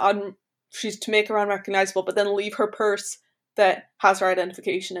 she's to make her unrecognizable, but then leave her purse that has her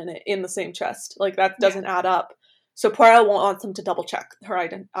identification in it in the same chest. Like, that doesn't add up. So Poirot wants them to double check her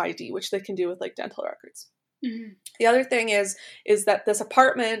ID, which they can do with, like, dental records. Mm-hmm. The other thing is that this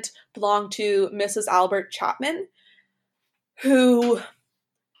apartment belonged to Mrs. Albert Chapman,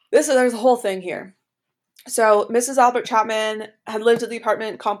 there's a whole thing here. So Mrs. Albert Chapman had lived at the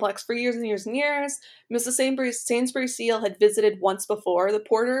apartment complex for years and years and years. Mrs. Sainsbury Seal had visited once before, the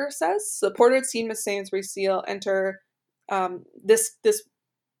porter says. So the porter had seen Miss Sainsbury Seal enter this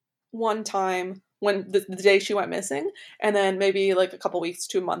one time when the day she went missing, and then maybe, like, a couple weeks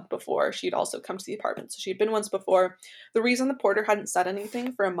to a month before she'd also come to the apartment. So she'd been once before. The reason the porter hadn't said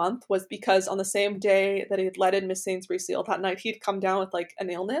anything for a month was because on the same day that he had let in Miss Sainsbury Seal that night, he'd come down with, like, an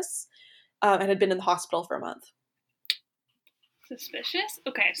illness and had been in the hospital for a month. Suspicious?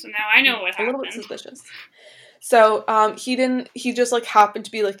 Okay, so now I know what happened. A little bit suspicious. So he just, like, happened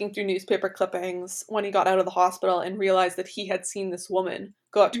to be looking through newspaper clippings when he got out of the hospital and realized that he had seen this woman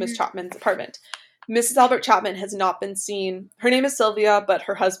go up to Miss Chapman's apartment. Mrs. Albert Chapman has not been seen. Her name is Sylvia, but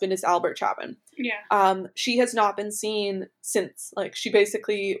her husband is Albert Chapman. Yeah. She has not been seen since. Like, she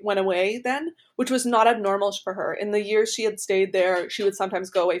basically went away then, which was not abnormal for her. In the years she had stayed there, she would sometimes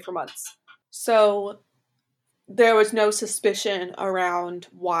go away for months. So there was no suspicion around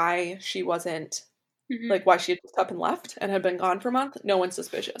why she wasn't, like, why she had just up and left and had been gone for a month. No one's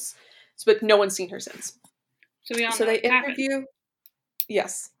suspicious. But no one's seen her since. So we all know they interview.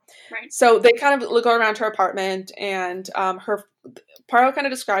 Yes. Right. So they kind of go around her apartment, and Poirot kind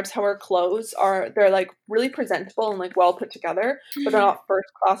of describes how her clothes they're, like, really presentable and, like, well put together, but they're not first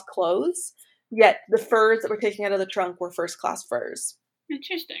class clothes. Yet the furs that were taken out of the trunk were first class furs.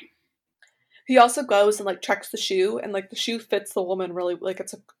 Interesting. He also goes and, like, checks the shoe, and, like, the shoe fits the woman really, like,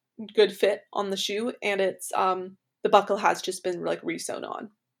 it's a good fit on the shoe, and it's the buckle has just been, like, re-sewn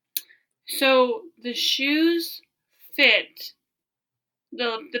on. So the shoes fit.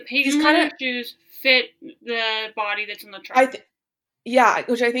 The pagan leather shoes fit the body that's in the truck.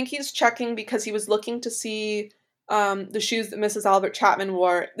 Which I think he's checking because he was looking to see the shoes that Mrs. Albert Chapman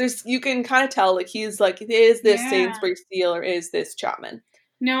wore. You can kind of tell, like, he's like, is this Sainsbury Seal or is this Chapman?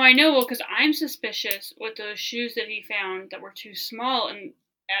 No, I know. Well, because I'm suspicious with those shoes that he found that were too small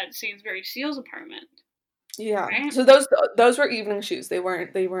at Sainsbury Seal's apartment. Yeah. Right? So those were evening shoes. They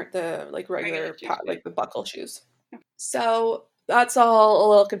weren't the like regular shoes, like the buckle shoes. So that's all a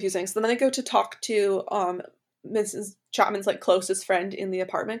little confusing. So then they go to talk to Mrs. Chapman's like closest friend in the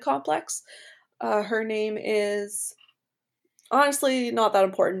apartment complex. Her name is honestly not that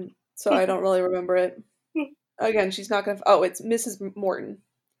important, so I don't really remember it. Again, she's not gonna. It's Mrs. Morton.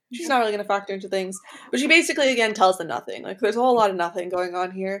 She's not really gonna factor into things, but she basically again tells them nothing. Like there's a whole lot of nothing going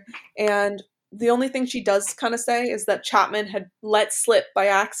on here, and the only thing she does kind of say is that Chapman had let slip by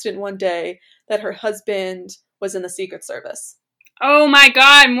accident one day that her husband was in the Secret Service. Oh my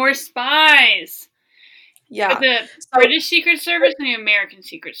God! More spies. Yeah, the British Secret Service and the American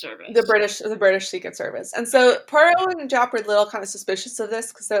Secret Service. The British Secret Service. And so Poirot and Japp are a little kind of suspicious of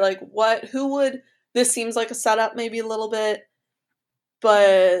this because they're like, what? Who would? This seems like a setup, maybe a little bit,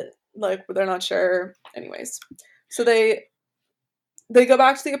 but like they're not sure. Anyways, so they go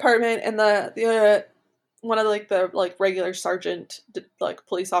back to the apartment, and the one of the regular sergeant like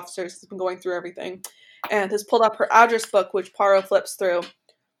police officers has been going through everything, and has pulled up her address book, which Poirot flips through.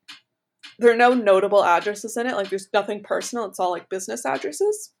 There are no notable addresses in it. Like, there's nothing personal. It's all, like, business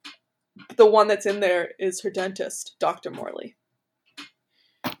addresses. The one that's in there is her dentist, Dr. Morley.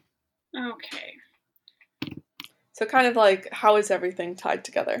 Okay. So kind of like, how is everything tied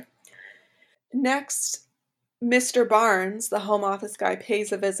together? Next, Mr. Barnes, the Home Office guy,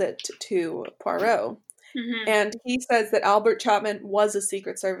 pays a visit to Poirot. Mm-hmm. And he says that Albert Chapman was a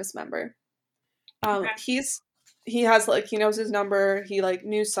Secret Service member. Okay. He has, like, he knows his number, he, like,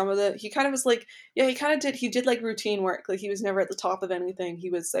 knew some of he kind of was, like, yeah, he did, like, routine work, like, he was never at the top of anything,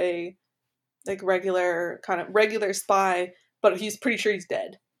 he was a, like, regular spy, but he's pretty sure he's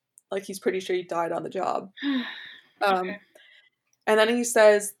dead, like, he's pretty sure he died on the job. Okay. And then he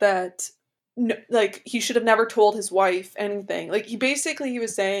says that, like, he should have never told his wife anything. Like, he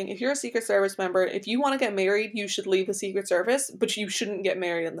was saying, if you're a Secret Service member, if you want to get married, you should leave the Secret Service, but you shouldn't get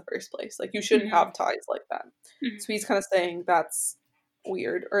married in the first place. Like, you shouldn't have ties like that. Mm-hmm. So he's kind of saying that's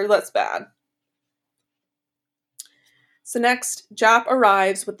weird, or that's bad. So next, Japp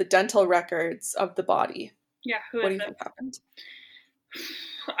arrives with the dental records of the body. Yeah, what do you think happened?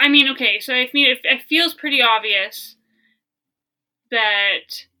 I mean, okay, so it feels pretty obvious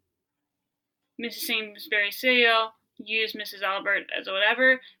that Mrs. Sainsbury Seal used Mrs. Albert as a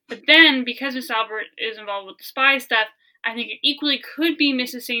whatever, but then because Mrs. Albert is involved with the spy stuff, I think it equally could be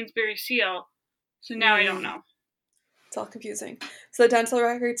Mrs. Sainsbury Seal. So now I don't know. It's all confusing. So the dental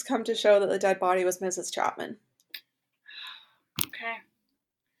records come to show that the dead body was Mrs. Chapman. Okay.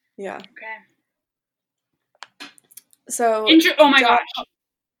 Yeah. Okay. So oh my gosh.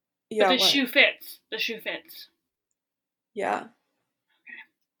 Yeah. But the shoe fits. The shoe fits. Yeah.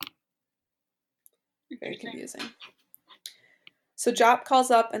 Very confusing. So Japp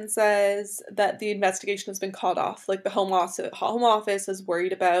calls up and says that the investigation has been called off. Like, the Home Office is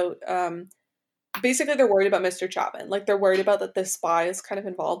worried about, basically they're worried about Mr. Chapman. Like, they're worried about that this spy is kind of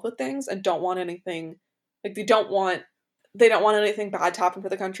involved with things and don't want anything, like, they don't want anything bad to happen for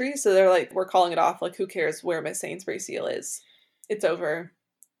the country. So they're like, we're calling it off. Like, who cares where Miss Sainsbury Seal is? It's over.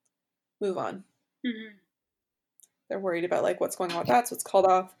 Move on. Mm-hmm. They're worried about, like, what's going on with that, so it's called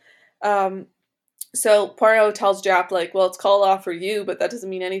off. So Poirot tells Japp, like, well, it's called off for you, but that doesn't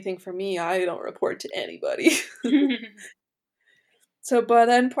mean anything for me. I don't report to anybody. But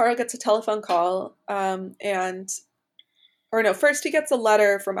then Poirot gets a telephone call, first he gets a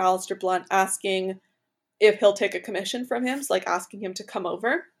letter from Alistair Blunt asking if he'll take a commission from him, so, like, asking him to come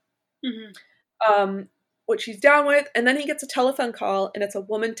over, which he's down with, and then he gets a telephone call, and it's a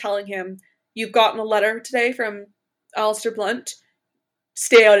woman telling him, you've gotten a letter today from Alistair Blunt.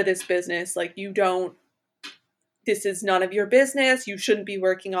 Stay out of this business. Like, this is none of your business. You shouldn't be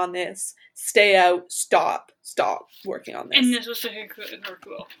working on this. Stay out. Stop working on this. And this was to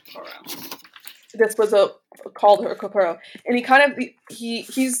Hercule Poirot. This was a call to Hercule Poirot. And he kind of,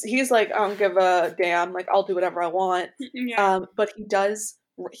 he's like, I don't give a damn. Like, I'll do whatever I want. Yeah. But he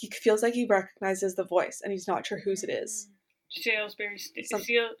feels like he recognizes the voice, and he's not sure whose it is.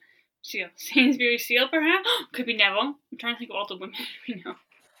 Sainsbury Seal, perhaps? Could be Neville. I'm trying to think of all the women we know.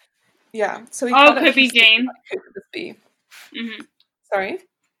 Yeah. So could be Jane. Who could this be? Mm-hmm. Sorry?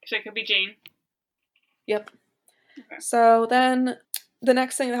 So it could be Jane. Yep. Okay. So then the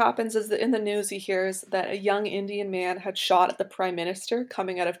next thing that happens is that in the news he hears that a young Indian man had shot at the Prime Minister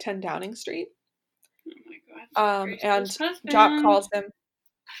coming out of 10 Downing Street. Oh my god. And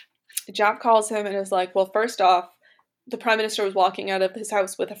Jap calls him and is like, well, first off, the Prime Minister was walking out of his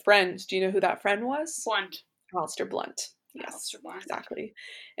house with a friend. Do you know who that friend was? Blunt. Alistair Blunt. Yes, Alistair Blunt. exactly.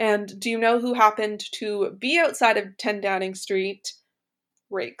 And do you know who happened to be outside of 10 Downing Street?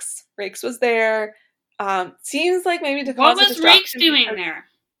 Rakes. Rakes was there. Seems like maybe to cause a distraction. What was Rakes doing there?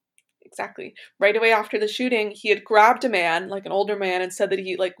 Exactly. Right away after the shooting, he had grabbed a man, like an older man, and said that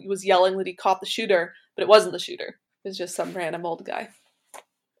he was yelling that he caught the shooter, but it wasn't the shooter. It was just some random old guy.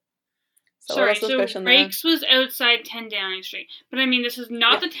 So Rakes was outside 10 Downing Street. But I mean, this is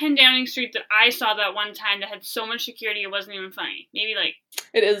not the 10 Downing Street that I saw that one time that had so much security it wasn't even funny. Maybe like...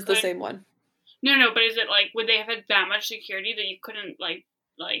 It is the same one. No, but is it like, would they have had that much security that you couldn't like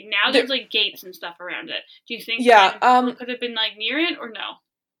now there's like gates and stuff around it. Do you think people could have been like near it or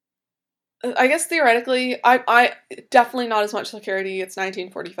no? I guess theoretically, I definitely not as much security. It's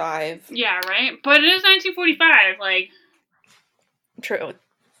 1945. Yeah, right? But it is 1945, like... True.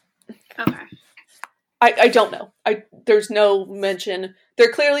 Okay. I don't know. There's no mention.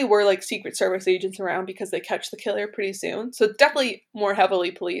 There clearly were like Secret Service agents around because they catch the killer pretty soon. So it's definitely more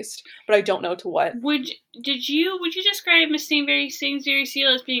heavily policed, but I don't know to what. Would you describe Miss Sainsbury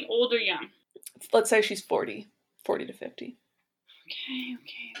Seal as being old or young? Let's say she's 40 to 50. Okay.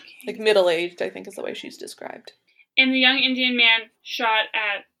 Like middle-aged, I think is the way she's described. And the young Indian man shot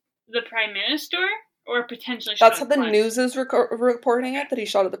at the Prime Minister? Or potentially shot That's how the news is reporting it, that he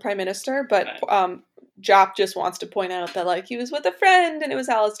shot at the Prime Minister, but Jap just wants to point out that like he was with a friend and it was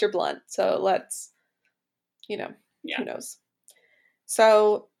Alistair Blunt. So let's, who knows.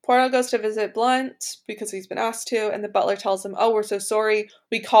 So Poirot goes to visit Blunt because he's been asked to, and the butler tells him, oh, we're so sorry.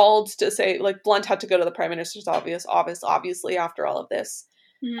 We called to say, like, Blunt had to go to the Prime Minister's office, obviously, after all of this.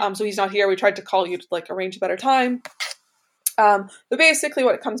 Mm-hmm. So he's not here. We tried to call you to, like, arrange a better time. But basically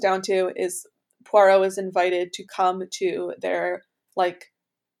what it comes down to is Poirot is invited to come to their, like,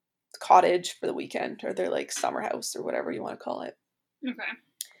 cottage for the weekend, or their, like, summer house, or whatever you want to call it. Okay.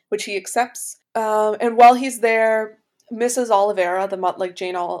 Which he accepts. And while he's there, Mrs. Oliveira,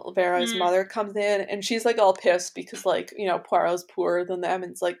 Jane Oliveira's mother, comes in, and she's, like, all pissed because, like, Poirot's poorer than them,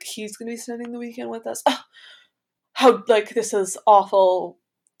 and it's like, he's gonna be spending the weekend with us. Oh, how, like, this is awful,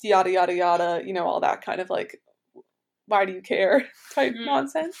 yada, yada, yada, all that kind of, like, why do you care type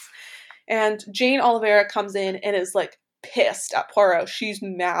nonsense. And Jane Oliveira comes in and is, like, pissed at Poirot. She's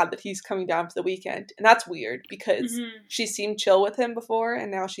mad that he's coming down for the weekend. And that's weird because she seemed chill with him before, and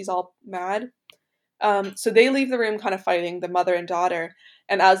now she's all mad. So they leave the room kind of fighting, the mother and daughter.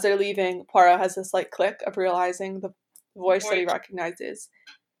 And as they're leaving, Poirot has this, like, click of realizing the voice that he recognizes.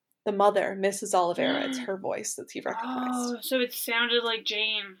 The mother, Mrs. Oliveira. It's her voice that he recognized. Oh, so it sounded like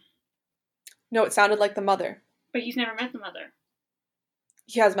Jane. No, it sounded like the mother. But he's never met the mother.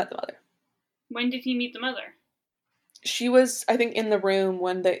 He has met the mother. When did he meet the mother? She was, I think, in the room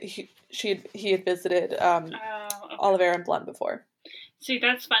when he had visited Oliveira and Blunt before. See,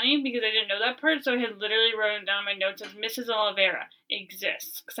 that's funny because I didn't know that part, so I had literally written down my notes as Mrs. Oliveira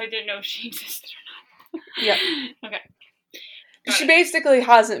exists, because I didn't know if she existed or not. Yeah. Okay. She basically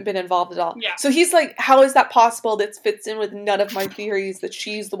hasn't been involved at all. Yeah. So he's like, how is that possible? That fits in with none of my theories that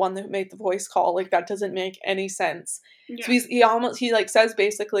she's the one that made the voice call. Like, that doesn't make any sense. Yeah. So he says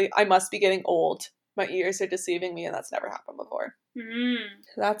basically, I must be getting old. My ears are deceiving me, and that's never happened before.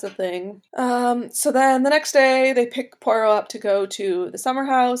 So that's a thing. So then the next day, they pick Poirot up to go to the summer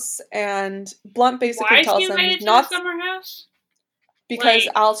house, and Blunt basically tells him he's not the summer house? Because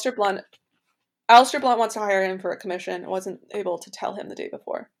Alistair Blunt wants to hire him for a commission and wasn't able to tell him the day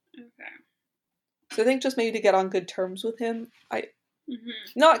before. Okay. So I think just maybe to get on good terms with him.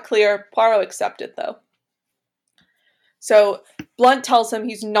 Not clear. Poirot accepted, though. So Blunt tells him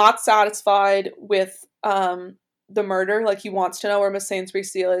he's not satisfied with the murder. Like, he wants to know where Miss Sainsbury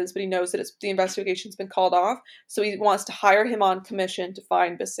Seal is, but he knows that the investigation's been called off. So he wants to hire him on commission to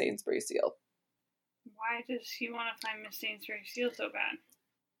find Miss Sainsbury Seal. Why does he want to find Miss Sainsbury Seal so bad?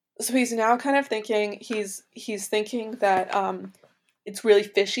 So he's now kind of thinking, he's thinking that it's really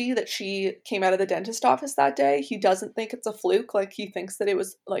fishy that she came out of the dentist office that day. He doesn't think it's a fluke. Like, he thinks that it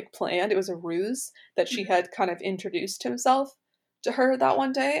was, like, planned. It was a ruse that she had kind of introduced himself to her that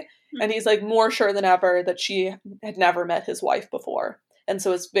one day. And he's, like, more sure than ever that she had never met his wife before. And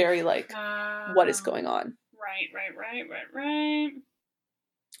so it's very, like, what is going on? Right.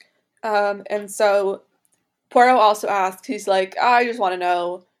 And so Poirot also asks, he's like, I just want to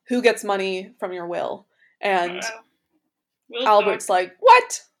know who gets money from your will. And Albert's like,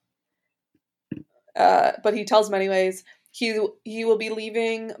 what? But he tells him anyways. He will be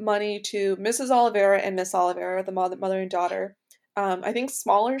leaving money to Mrs. Oliveira and Miss Oliveira, the mother and daughter. I think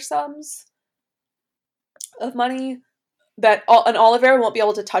smaller sums of money that and Oliveira won't be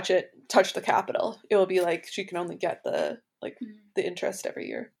able to touch the capital. It will be like she can only get the interest every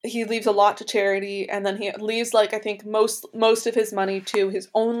year. He leaves a lot to charity, and then he leaves I think most of his money to his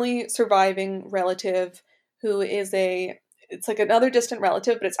only surviving relative, who is it's like another distant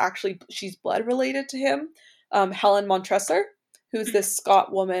relative, but it's actually she's blood related to him, Helen Montresor, who's this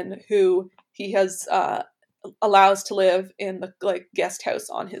Scot woman who he has allows to live in the guest house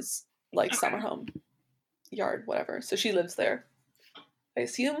on his summer home yard, whatever. So she lives there, I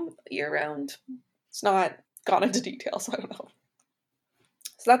assume, year round. It's not gone into detail, so I don't know.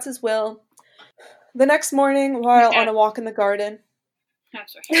 So that's his will. The next morning, while on a walk in the garden,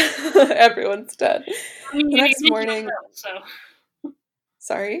 everyone's dead. I mean, the next morning,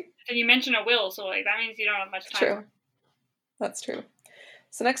 sorry. And you mentioned a will, so that means you don't have much time. True, that's true.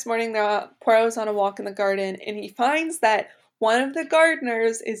 So next morning, Poirot's on a walk in the garden, and he finds that one of the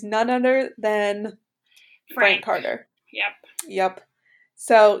gardeners is none other than Frank Carter. Yep.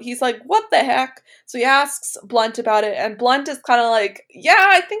 So he's like, what the heck? So he asks Blunt about it, and Blunt is kind of like, yeah,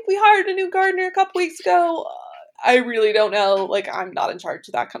 I think we hired a new gardener a couple weeks ago. I really don't know. I'm not in charge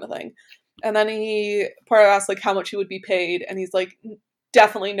of that kind of thing. And then Poirot asks, how much he would be paid, and he's like,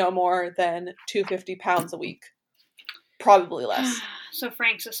 definitely no more than £250 a week. Probably less. So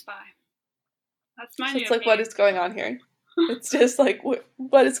Frank's a spy. That's my new opinion. It's what is going on here? It's just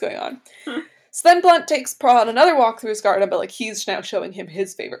what is going on? So then Blunt takes Poirot on another walk through his garden, but he's now showing him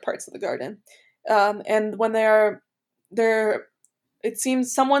his favorite parts of the garden. And when they're it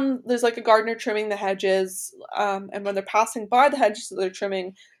seems there's a gardener trimming the hedges, and when they're passing by the hedges that they're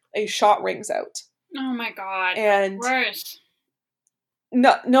trimming, a shot rings out. Oh my god. And worse.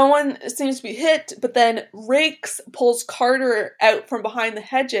 No one seems to be hit, but then Rakes pulls Carter out from behind the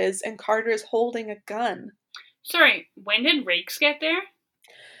hedges, and Carter is holding a gun. Sorry, when did Rakes get there?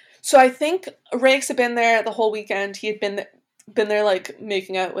 So I think Rakes had been there the whole weekend. He had been there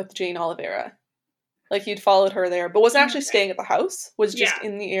making out with Jane Oliveira. He'd followed her there, but wasn't actually staying at the house, was just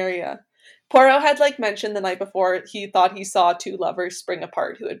in the area. Poirot had mentioned the night before he thought he saw two lovers spring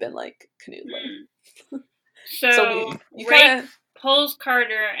apart who had been canoodling. So Rakes pulls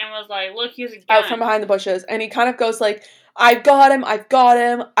Carter and was like, look, he has a gun. Out from behind the bushes, and he kind of goes I've got him,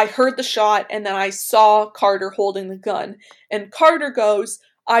 I heard the shot, and then I saw Carter holding the gun. And Carter goes,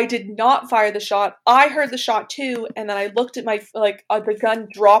 I did not fire the shot. I heard the shot too, and then I looked at my, the gun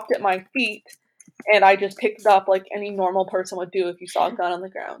dropped at my feet, and I just picked it up like any normal person would do if you saw a gun on the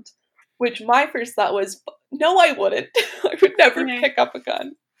ground. Which my first thought was, no, I wouldn't. I would never pick up a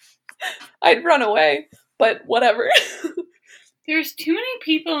gun. I'd run away, but whatever. There's too many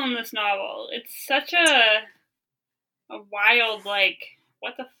people in this novel. It's such a wild,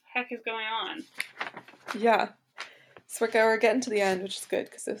 what the heck is going on? Yeah. So we're getting to the end, which is good,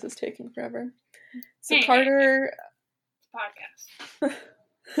 because this is taking forever. So Carter...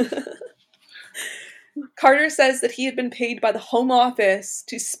 Podcast. Carter says that he had been paid by the Home Office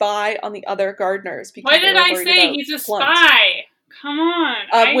to spy on the other gardeners. Why did I say he's a spy? Come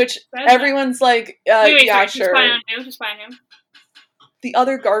on. Which everyone's wait, yeah, sure. To spy on who? The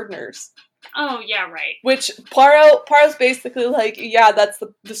other gardeners. Oh, yeah, right. Which Poirot's basically yeah, that's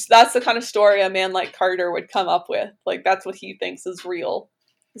the kind of story a man like Carter would come up with. That's what he thinks is real.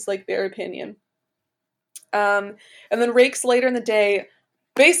 It's their opinion. And then Rakes later in the day,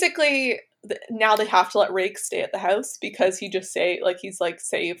 basically now they have to let Rakes stay at the house because he just he's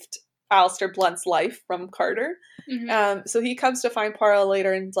saved Alistair Blunt's life from Carter. Mm-hmm. So he comes to find Poirot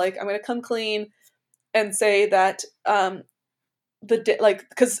later and is I'm going to come clean and say that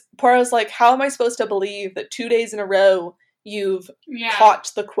because Poirot's how am I supposed to believe that 2 days in a row you've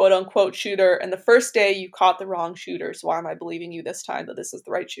caught the quote-unquote shooter, and the first day you caught the wrong shooter, so why am I believing you this time that this is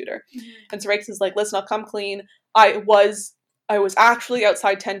the right shooter? Mm-hmm. And so Rakes is listen, I'll come clean. I was actually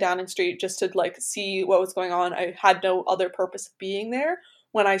outside 10 Downing Street just to see what was going on. I had no other purpose of being there.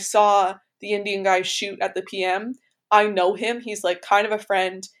 When I saw the Indian guy shoot at the PM, I know him. He's kind of a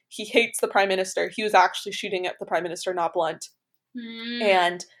friend. He hates the Prime Minister. He was actually shooting at the Prime Minister, not Blunt.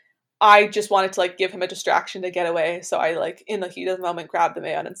 And I just wanted to give him a distraction to get away. So I in the heat of the moment grabbed the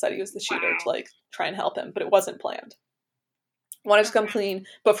man and said he was the shooter to try and help him, but it wasn't planned. Wanted to come clean,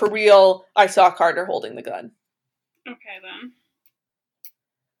 but for real, I saw Carter holding the gun. Okay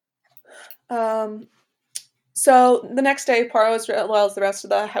then. So the next day, Poirot as well as the rest of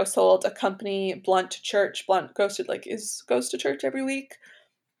the household accompany Blunt to church. Blunt goes to church every week.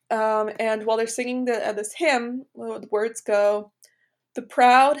 And while they're singing this hymn, the words go, The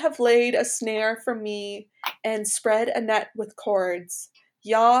proud have laid a snare for me and spread a net with cords.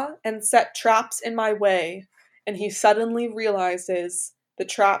 Yaw and set traps in my way. And he suddenly realizes the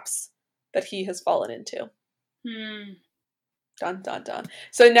traps that he has fallen into. Dun, dun, dun.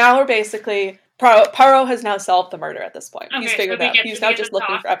 So now we're basically... Poirot has now solved the murder at this point. Okay, He's figured out. He's now just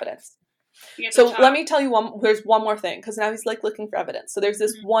looking for evidence. So let me tell you there's one more thing, because now he's like looking for evidence. So there's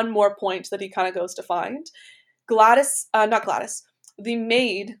this one more point that he kind of goes to find. Not Gladys, the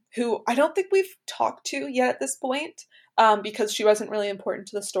maid, who I don't think we've talked to yet at this point, because she wasn't really important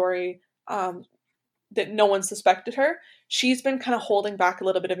to the story, that no one suspected her. She's been kind of holding back a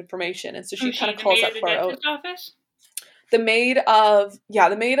little bit of information, and so she kind of calls up Poirot. Office? The maid of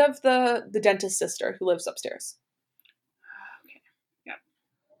the dentist's sister who lives upstairs. Okay. Yep.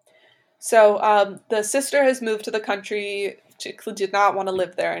 So the sister has moved to the country. She did not want to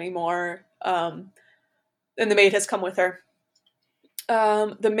live there anymore. And the maid has come with her.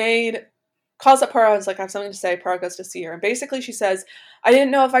 The maid calls up Poirot and is like, I have something to say. Poirot goes to see her. And basically she says, I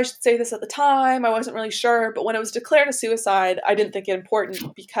didn't know if I should say this at the time. I wasn't really sure. But when it was declared a suicide, I didn't think it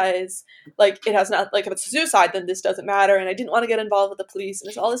important because, like, it has not, like, if it's a suicide, then this doesn't matter. And I didn't want to get involved with the police. And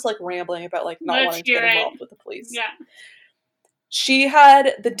it's all this, like, rambling about, like, not wanting to get involved with the police. Yeah. She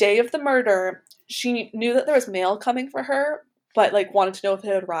had, the day of the murder, she knew that there was mail coming for her, but, like, wanted to know if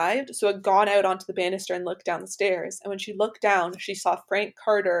it had arrived. So had gone out onto the banister and looked down the stairs. And when she looked down, she saw Frank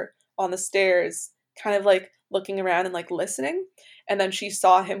Carter on the stairs, kind of, like, looking around and, like, listening. And then she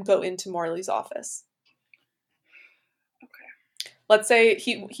saw him go into Morley's office. Okay. Let's say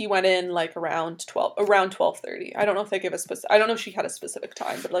he went in, like, around 12:30. I don't know if they give a I don't know if she had a specific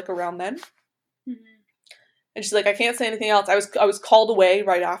time, but, like, around then. Mm-hmm. And she's like, I can't say anything else. I was called away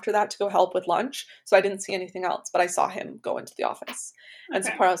right after that to go help with lunch, so I didn't see anything else, but I saw him go into the office. Okay. And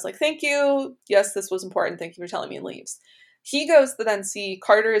so Poirot's like, thank you. Yes, this was important. Thank you for telling me, and leaves. He goes to then see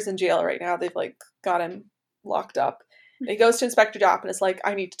Carter is in jail right now. They've, like, got him locked up. Mm-hmm. He goes to Inspector Japp and is like,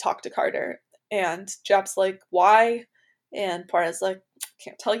 I need to talk to Carter. And Japp's like, why? And Poirot's like,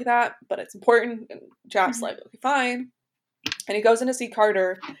 can't tell you that, but it's important. And Japp's like, okay, fine. And he goes in to see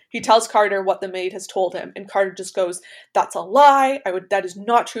Carter. He tells Carter what the maid has told him. And Carter just goes, that's a lie. That is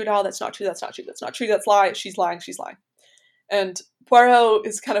not true at all. That's not true. That's not true. That's not true. That's lie. She's lying. She's lying. And Poirot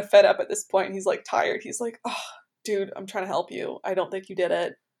is kind of fed up at this point. He's, like, tired. He's like, oh, dude, I'm trying to help you. I don't think you did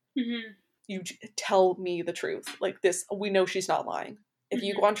it. Mm-hmm. You tell me the truth. Like, this, we know she's not lying. If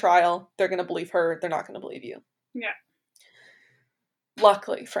you go on trial, they're going to believe her. They're not going to believe you. Yeah.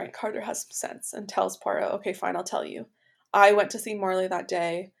 Luckily, Frank Carter has some sense and tells Poirot, okay, fine, I'll tell you. I went to see Morley that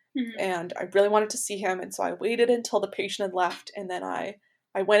day, and I really wanted to see him, and so I waited until the patient had left, and then I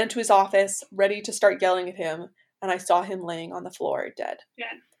went into his office, ready to start yelling at him, and I saw him laying on the floor, dead. Yeah,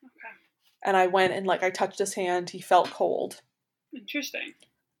 okay. And I went and, like, I touched his hand. He felt cold. Interesting.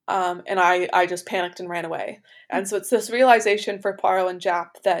 And I just panicked and ran away. And so it's this realization for Poirot and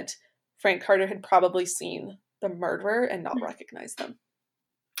Japp that Frank Carter had probably seen the murderer and not recognized them.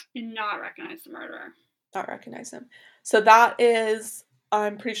 And not recognize the murderer. Not recognize him. So that is,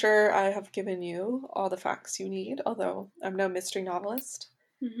 I'm pretty sure I have given you all the facts you need, although I'm no mystery novelist.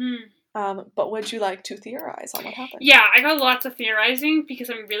 Mm-hmm. But would you like to theorize on what happened? Yeah, I got lots of theorizing because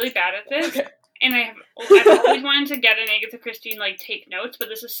I'm really bad at this. Okay. And I've always wanted to get an Agatha Christie and, like, take notes, but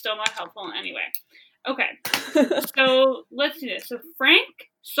this is still not helpful anyway. Okay. So let's do this. So Frank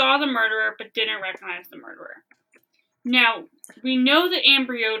saw the murderer but didn't recognize the murderer. Now, we know that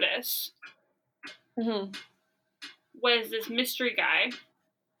Ambriotis was this mystery guy.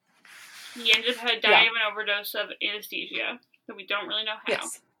 He ended up dying of an overdose of anesthesia, so we don't really know how.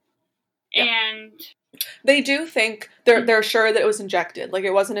 Yes. And they do think they're sure that it was injected. Like,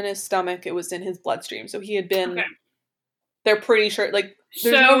 it wasn't in his stomach, it was in his bloodstream. So he had been. Okay. They're pretty sure. Like,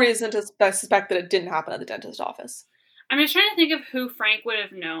 there's no reason to suspect that it didn't happen at the dentist's office. I'm just trying to think of who Frank would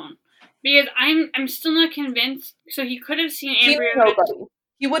have known, because I'm still not convinced. So he could have seen Ambriotis.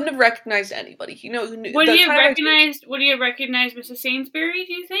 He wouldn't have recognized anybody. Would he have recognized Mrs. Sainsbury?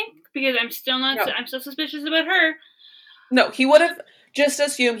 Do you think? Because I'm still not. No. I'm still suspicious about her. No, he would have just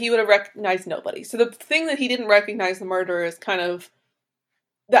assumed he would have recognized nobody. So the thing that he didn't recognize the murderer is kind of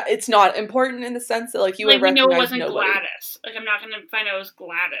that it's not important in the sense that, like, he would have recognized nobody. Like, we know it wasn't Gladys. Like, I'm not going to find out it was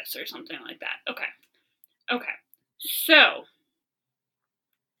Gladys or something like that. Okay. So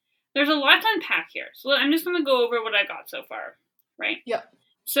there's a lot to unpack here. So I'm just going to go over what I got so far. Right? Yep.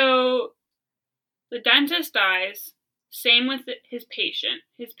 So the dentist dies. Same with his patient.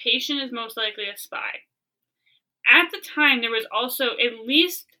 His patient is most likely a spy. At the time, there was also at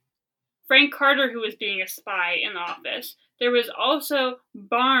least Frank Carter, who was being a spy in the office. There was also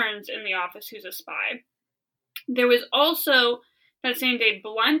Barnes in the office, who's a spy. There was also That same day,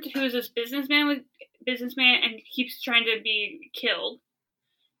 Blunt, who is this businessman and keeps trying to be killed.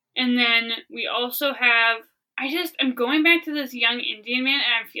 And then we also have, I'm going back to this young Indian man,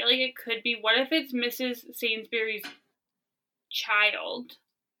 and I feel like it could be, what if it's Mrs. Sainsbury's child?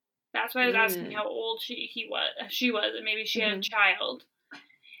 That's why I was asking how old she was, and maybe she had a child.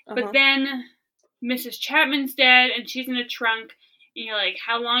 But then Mrs. Chapman's dead, and she's in a trunk, and you're like,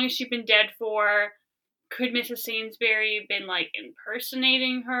 how long has she been dead for? Could Mrs. Sainsbury been, like,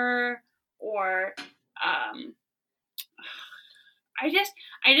 impersonating her? Or, I just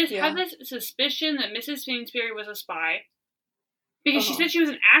have this suspicion that Mrs. Sainsbury was a spy. Because she said she was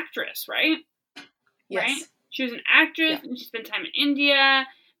an actress, right? Yes. Right? She was an actress, and she spent time in India.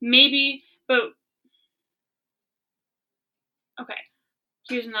 Maybe, but... Okay.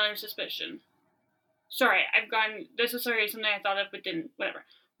 Here's another suspicion. Sorry, this is something I thought of, but didn't, whatever.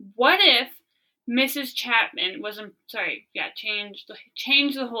 What if Mrs. Chapman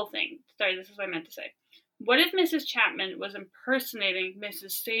change the whole thing. Sorry, this is what I meant to say. What if Mrs. Chapman was impersonating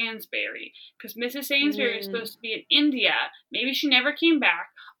Mrs. Sainsbury? Because Mrs. Sainsbury was supposed to be in India. Maybe she never came back.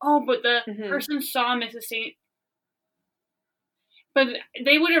 Oh, but the person saw Mrs. Sainsbury. But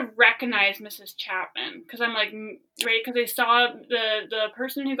they would have recognized Mrs. Chapman. Because I'm like, right, because they saw the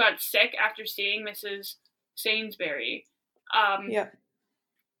person who got sick after seeing Mrs. Sainsbury.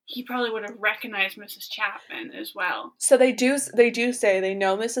 He probably would have recognized Mrs. Chapman as well. So they do say they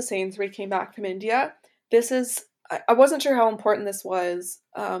know Mrs. Sainsbury came back from India. This is, I wasn't sure how important this was,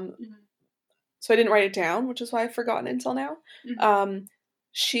 so I didn't write it down, which is why I've forgotten until now.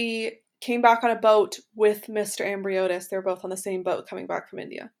 She came back on a boat with Mr. Ambriotis. They were both on the same boat coming back from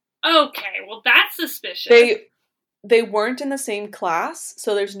India. Okay, well that's suspicious. They weren't in the same class,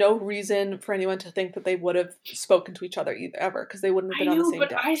 so there's no reason for anyone to think that they would have spoken to each other ever, because they wouldn't have been on the same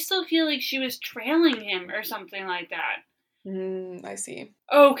deck. I still feel like she was trailing him or something like that. I see.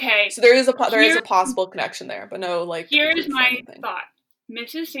 Okay. So there is a possible connection there, but no, like... Here's my thought.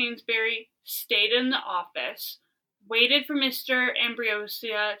 Mrs. Sainsbury stayed in the office, waited for Mr.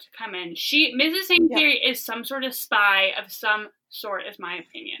 Ambriosia to come in. Mrs. Sainsbury is some sort of spy of some sort, is my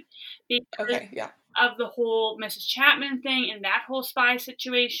opinion. Of the whole Mrs. Chapman thing and that whole spy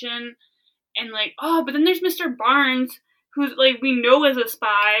situation. And like, but then there's Mr. Barnes, who's like, we know is a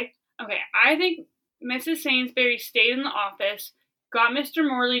spy. Okay, I think Mrs. Sainsbury stayed in the office, got Mr.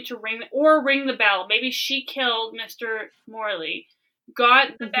 Morley to ring the bell. Maybe she killed Mr. Morley.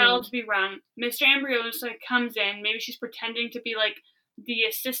 Got the bell to be rung. Mr. Ambriosa comes in. Maybe she's pretending to be like the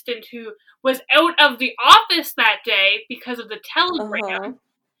assistant who was out of the office that day because of the telegram.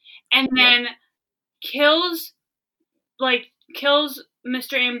 And then kills Mr.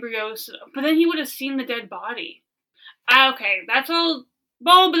 Ambriosa, but then he would have seen the dead body. Okay, that's all.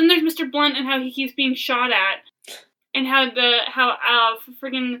 Well, but then there's Mr. Blunt and how he keeps being shot at, and how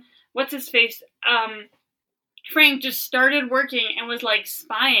friggin' what's his face, Frank just started working and was like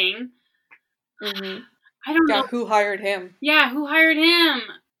spying. I don't know. Who hired him? Yeah, who hired him?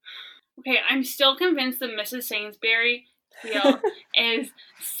 Okay, I'm still convinced that Mrs. Sainsbury is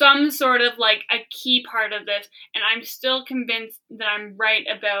some sort of like a key part of this, and I'm still convinced that I'm right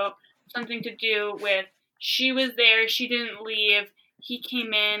about something to do with she was there, she didn't leave, he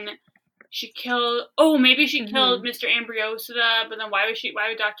came in, she killed maybe she killed Mr. Ambriosa, but then why would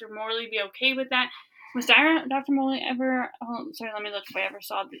Dr. Morley be okay with that? Was Dr. Morley ever let me look if I ever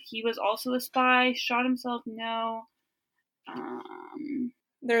saw that he was also a spy, shot himself? No.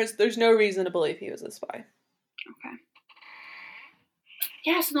 There's no reason to believe he was a spy. Okay.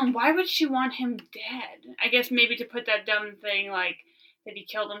 Yeah, so then why would she want him dead? I guess maybe to put that dumb thing, like, that he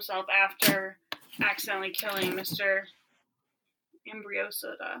killed himself after accidentally killing Mr.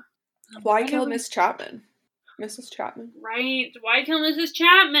 Ambriosa. Why kill Miss Chapman? Mrs. Chapman? Right. Why kill Mrs.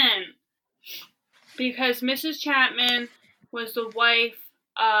 Chapman? Because Mrs. Chapman was the wife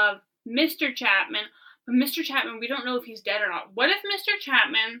of Mr. Chapman. But Mr. Chapman, we don't know if he's dead or not. What if Mr.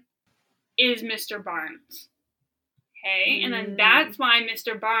 Chapman is Mr. Barnes? Okay, and then that's why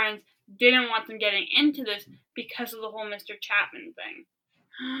Mr. Barnes didn't want them getting into this, because of the whole Mr. Chapman thing.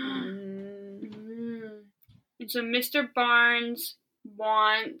 And so Mr. Barnes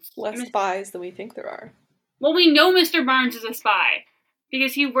wants... less spies than we think there are. Well, we know Mr. Barnes is a spy,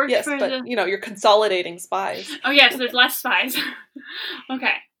 because he worked for the... Yes, but, you're consolidating spies. Oh, yeah, so there's less spies.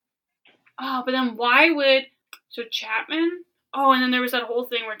 Okay. Oh, but then why would... So Chapman? Oh, and then there was that whole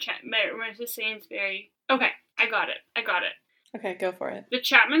thing where Mrs. Sainsbury... Okay. I got it. Okay, go for it. The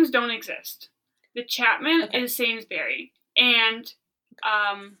Chapmans don't exist. The Chapman is Sainsbury, and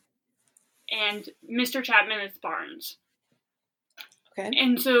Mr. Chapman is Barnes. Okay.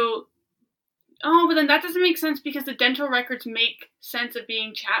 And so Oh, but then that doesn't make sense because the dental records make sense of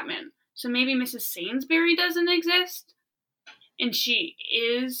being Chapman. So maybe Mrs. Sainsbury doesn't exist, and she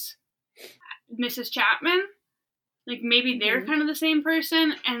is Mrs. Chapman? Like, maybe they're kind of the same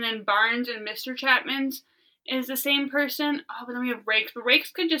person, and then Barnes and Mr. Chapman's is the same person. Oh, but then we have Rakes. But Rakes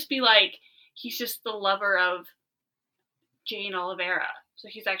could just be like, he's just the lover of Jane Oliveira. So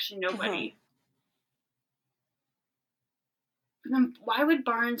he's actually nobody. But then why would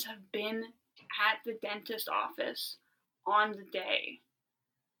Barnes have been at the dentist office on the day?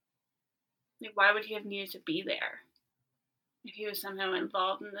 Like, why would he have needed to be there if he was somehow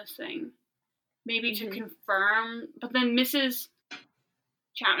involved in this thing? Maybe to confirm, but then Mrs.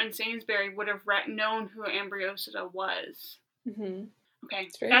 Chapman Sainsbury would have known who Ambriosida was. Okay,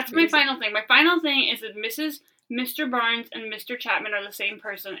 that's my final thing. My final thing is that Mr. Barnes and Mr. Chapman are the same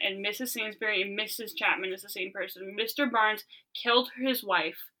person, and Mrs. Sainsbury and Mrs. Chapman is the same person. Mr. Barnes killed his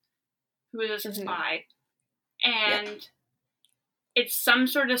wife, who is a spy, and it's some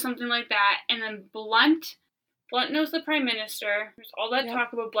sort of something like that. And then Blunt knows the Prime Minister. There's all that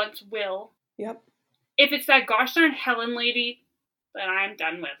talk about Blunt's will. Yep. If it's that gosh darn Helen lady, then I'm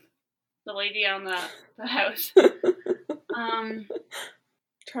done with. The lady on the house. Trying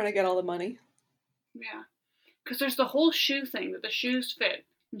to get all the money. Yeah. Because there's the whole shoe thing, that the shoes fit.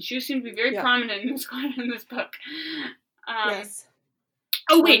 And shoes seem to be very prominent in this book. Yes.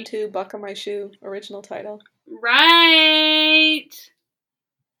 Oh, wait. 1, 2, Buckle My Shoe, original title. Right.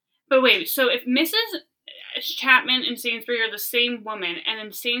 But wait, so if Mrs. Chapman and Sainsbury are the same woman, and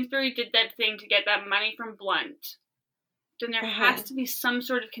then Sainsbury did that thing to get that money from Blunt, then there has to be some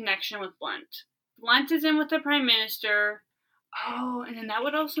sort of connection with Blunt. Blunt is in with the Prime Minister. Oh, and then that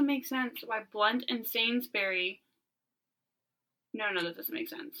would also make sense why Blunt and Sainsbury... No, that doesn't make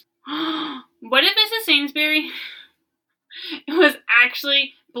sense. What if Mrs. Sainsbury was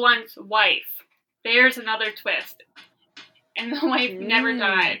actually Blunt's wife? There's another twist. And the wife never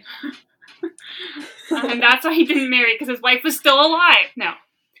died. And that's why he didn't marry, because his wife was still alive. No.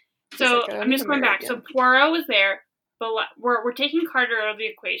 So, I'm just going back. Again. So, Poirot was there, but we're taking Carter out of the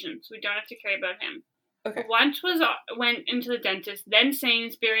equation, so we don't have to care about him. Okay. Blunt went into the dentist, then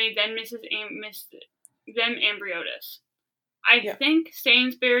Sainsbury, then then Ambriotis. I think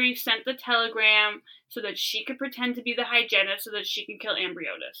Sainsbury sent the telegram so that she could pretend to be the hygienist so that she can kill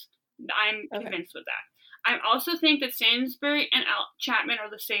Ambriotis. I'm convinced with that. I also think that Sainsbury and Chapman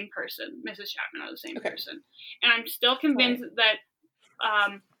are the same person. Mrs. Chapman are the same person. And I'm still convinced that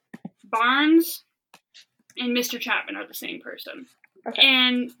Barnes and Mr. Chapman are the same person.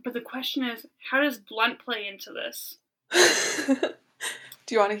 Okay. But the question is, how does Blunt play into this?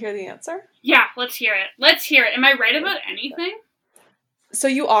 Do you want to hear the answer? Yeah, let's hear it. Am I right about anything? So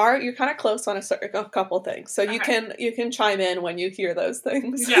you're kind of close on a couple things. So you can chime in when you hear those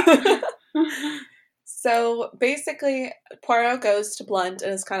things. Yeah. So basically, Poirot goes to Blunt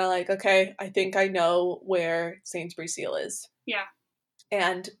and is kind of like, okay, I think I know where Sainsbury Seal is. Yeah.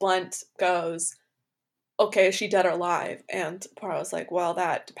 And Blunt goes, okay, is she dead or alive? And Poirot's like, well,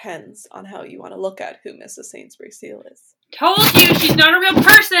 that depends on how you want to look at who Mrs. Sainsbury Seal is. Told you, she's not a real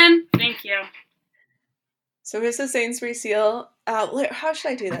person! Thank you. So Mrs. Sainsbury Seal, how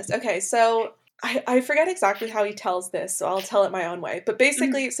should I do this? Okay, so I forget exactly how he tells this, so I'll tell it my own way. But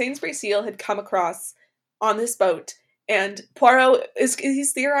basically, Sainsbury Seal had come across on this boat, and Poirot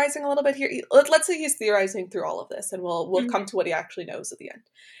he's theorizing a little bit here. Let's say he's theorizing through all of this, and we'll come to what he actually knows at the end.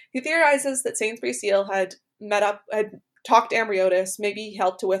 He theorizes that Sainsbury Seal had talked to Ambriotis, maybe he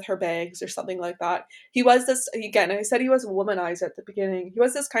helped her with her bags or something like that. He was this, again, I said he was a womanizer at the beginning. He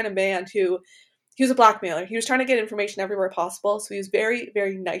was this kind of man he was a blackmailer. He was trying to get information everywhere possible, so he was very,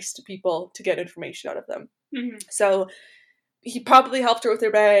 very nice to people to get information out of them. Mm-hmm. So he probably helped her with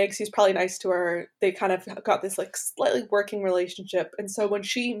her bags. He's probably nice to her. They kind of got this like slightly working relationship. And so when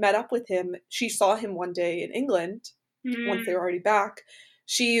she met up with him, she saw him one day in England, once they were already back.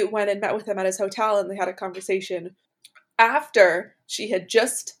 She went and met with him at his hotel, and they had a conversation after she had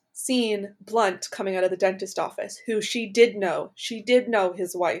just seen Blunt coming out of the dentist office, who she did know. She did know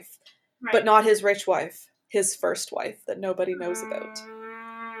his wife, but not his rich wife, his first wife that nobody knows about.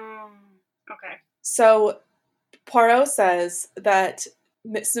 Okay. So Poirot says that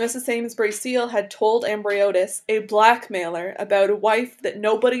Mrs. Sainsbury Seal had told Ambriotis, a blackmailer, about a wife that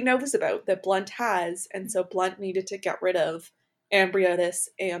nobody knows about, that Blunt has, and so Blunt needed to get rid of Ambriotis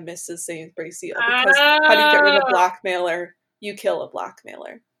and Mrs. Sainsbury Seal. Because how do you get rid of a blackmailer? You kill a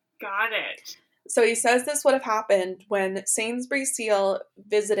blackmailer. Got it. So he says this would have happened when Sainsbury Seal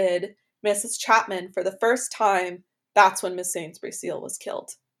visited Mrs. Chapman for the first time. That's when Miss Sainsbury Seal was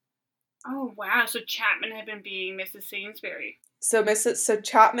killed. Oh, wow. So Chapman had been being Mrs. Sainsbury. So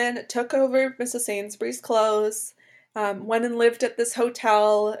Chapman took over Mrs. Sainsbury's clothes, went and lived at this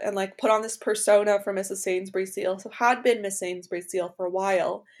hotel and like put on this persona for Mrs. Sainsbury Seal. So had been Miss Sainsbury Seal for a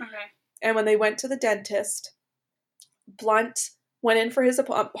while. Okay. And when they went to the dentist, Blunt went in for his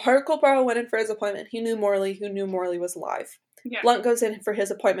appointment. Hercule Poirot went in for his appointment. He knew Morley, who knew Morley was alive. Yeah. Blunt goes in for his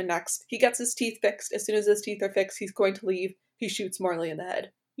appointment next. He gets his teeth fixed. As soon as his teeth are fixed, he's going to leave. He shoots Morley in the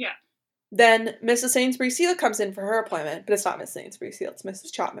head. Yeah. Then Mrs. Sainsbury Seal comes in for her appointment, but it's not Miss Sainsbury Seal, it's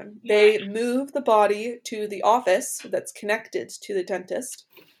Mrs. Chapman. Yeah. They move the body to the office that's connected to the dentist.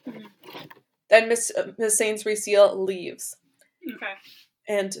 Mm-hmm. Then Miss Sainsbury Seal leaves. Okay.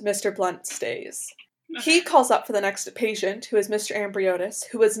 And Mr. Blunt stays. Okay. He calls up for the next patient, who is Mr. Ambriotis,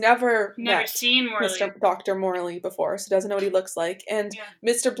 who has never met seen Morley. Dr. Morley before, so doesn't know what he looks like. And Yeah.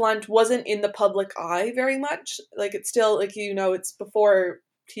 Mr. Blunt wasn't in the public eye very much. Like, it's still, like, you know, it's before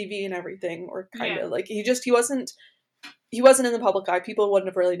TV and everything, or kind of. Like, he wasn't in the public eye. People wouldn't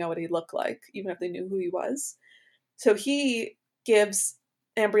have really known what he looked like, even if they knew who he was. So he gives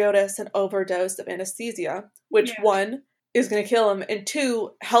Ambriotis an overdose of anesthesia, which, one, is going to kill him, and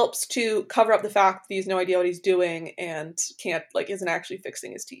two, helps to cover up the fact that he has no idea what he's doing and isn't actually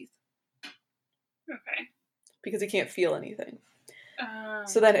fixing his teeth. Okay. Because he can't feel anything.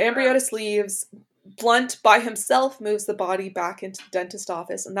 So then Ambriotis leaves. Blunt, by himself, moves the body back into the dentist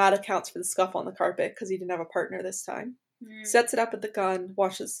office, and that accounts for the scuff on the carpet, because he didn't have a partner this time. Sets it up with the gun,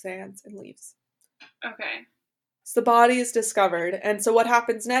 washes his hands, and leaves. Okay. So the body is discovered, and so what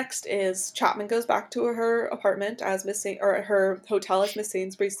happens next is Chapman goes back to her apartment as her hotel as Miss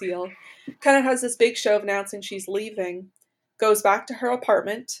Sainsbury Seal, kind of has this big show of announcing she's leaving, goes back to her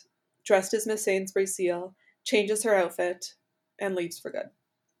apartment, dressed as Miss Sainsbury Seal, changes her outfit, and leaves for good.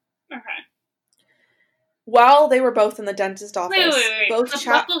 Okay. While they were both in the dentist office, wait. both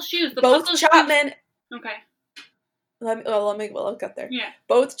Chapman. Chapman. Okay. We'll get there. Yeah.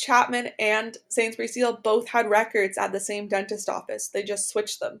 Both Chapman and Sainsbury Seal both had records at the same dentist office. They just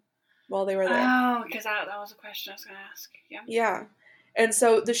switched them while they were there. Oh, because that was a question I was going to ask. Yeah. Yeah. And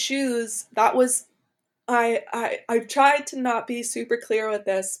so the shoes, that was, I tried to not be super clear with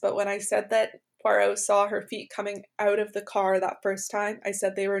this, but when I said that Poirot saw her feet coming out of the car that first time, I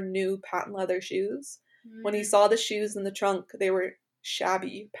said they were new patent leather shoes. Mm. When he saw the shoes in the trunk, they were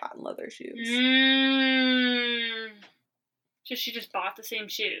shabby patent leather shoes. So she just bought the same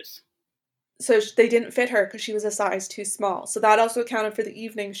shoes. So they didn't fit her because she was a size too small. So that also accounted for the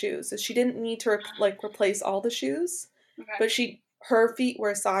evening shoes. So she didn't need to replace all the shoes, but her feet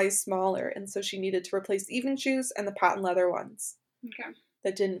were a size smaller, and so she needed to replace the evening shoes and the patent leather ones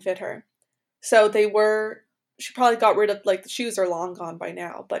that didn't fit her. So she probably got rid of, the shoes are long gone by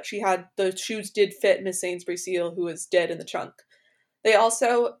now, but the shoes did fit Miss Sainsbury Seal, who was dead in the trunk. They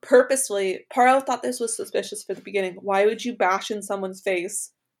also purposely, Poirot thought this was suspicious for the beginning. Why would you bash in someone's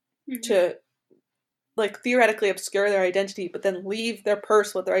face to, theoretically obscure their identity, but then leave their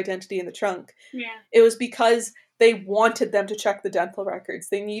purse with their identity in the trunk? Yeah. It was because they wanted them to check the dental records.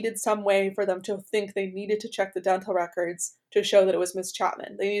 They needed some way for them to think they needed to check the dental records to show that it was Miss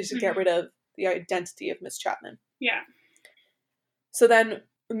Chapman. They needed to get rid of the identity of Miss Chapman. Yeah. So then,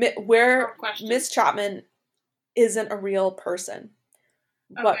 where Miss Chapman isn't a real person,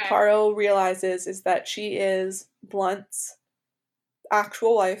 what Poirot realizes is that she is Blunt's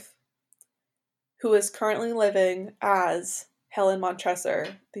actual wife, who is currently living as Helen Montresor,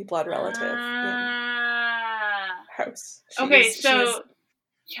 the blood relative in house. So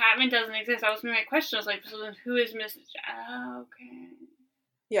Chapman doesn't exist. That was my question. I was like, so then who is Miss? Okay.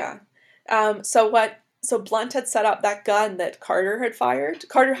 Yeah. So Blunt had set up that gun that Carter had fired.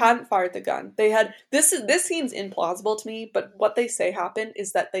 Carter hadn't fired the gun. They had this seems implausible to me, but what they say happened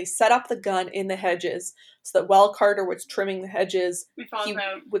is that they set up the gun in the hedges so that while Carter was trimming the hedges, he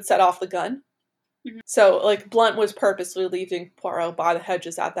would set off the gun. Mm-hmm. So Blunt was purposely leaving Poirot by the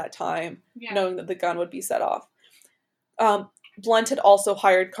hedges at that time, knowing that the gun would be set off. Blunt had also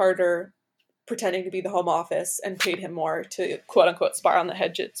hired Carter, pretending to be the Home Office, and paid him more to quote unquote spy on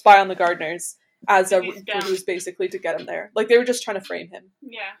the gardeners as a ruse, basically, to get him there. They were just trying to frame him.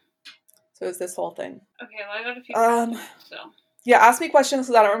 Yeah. So it was this whole thing. Okay, well, I got a few questions, so. Yeah, ask me questions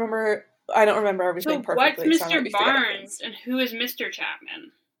because I don't remember everything perfectly. So what's Mr. Barnes and who is Mr.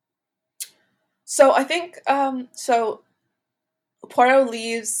 Chapman? So I think Poirot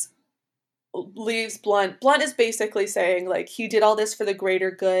leaves Blunt. Blunt is basically saying he did all this for the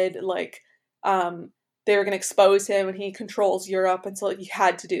greater good. They were going to expose him, and he controls Europe, and so he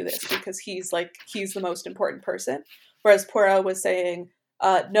had to do this because he's the most important person. Whereas Poirot was saying,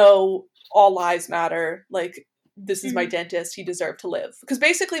 no, all lives matter. This is my dentist. He deserved to live. Because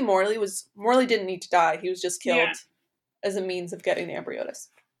basically Morley didn't need to die. He was just killed as a means of getting the Embryotis.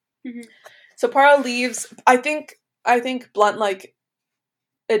 Mhm. So Poirot leaves. I think Blunt, like,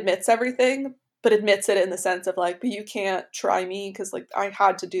 admits everything, but admits it in the sense of, like, but you can't try me because, like, I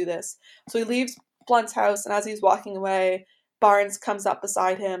had to do this. So he leaves Blunt's house, and as he's walking away, Barnes comes up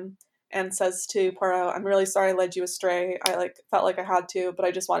beside him and says to Poirot, "I'm really sorry I led you astray. I, like, felt like I had to, but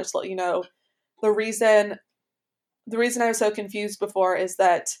I just wanted to let you know the reason I was so confused before is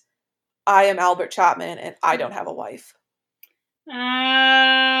that I am Albert Chapman and I don't have a wife." But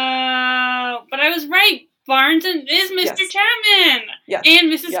I was right. Barnes is Mr. Yes. Chapman. Yes.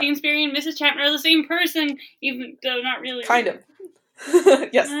 And Mrs. Yep. Sainsbury and Mrs. Chapman are the same person, even though not really. Kind of.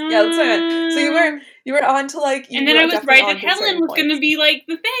 Yes. Yeah, that's what I meant. So you were on to, like, and then I was right that Helen was going to be, like,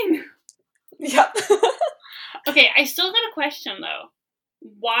 the thing. Yep. Okay, I still got a question, though.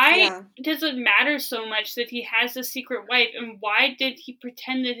 Why does it matter so much that he has a secret wife, and why did he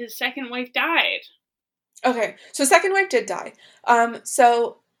pretend that his second wife died? Okay, so second wife did die.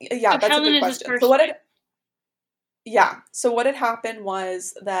 So that's Helen a good is question. His first So wife. So what had happened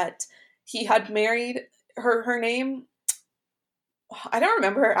was that he had married her name. I don't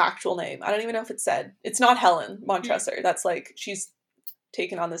remember her actual name. I don't even know if it said. It's not Helen Montresor. That's, like, she's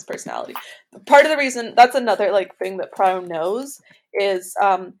taken on this personality. Part of the reason, that's another, like, thing that Poirot knows is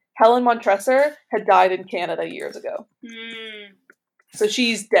Helen Montresor had died in Canada years ago. So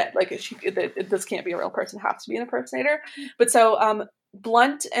she's dead. Like, this can't be a real person. It has to be an impersonator. But so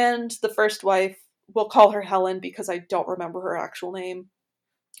Blunt and the first wife, we'll call her Helen because I don't remember her actual name.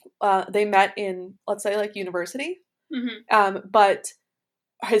 They met in, let's say, like, university. But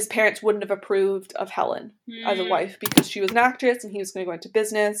his parents wouldn't have approved of Helen as a wife because she was an actress and he was going to go into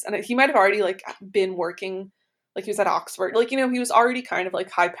business. And he might have already, like, been working, like, he was at Oxford. Like, you know, he was already kind of, like,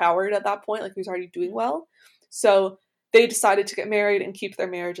 high-powered at that point. Like, he was already doing well. So they decided to get married and keep their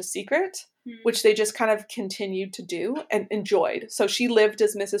marriage a secret, which they just kind of continued to do and enjoyed. So she lived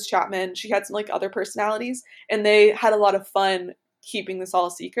as Mrs. Chapman. She had some, like, other personalities, and they had a lot of fun keeping this all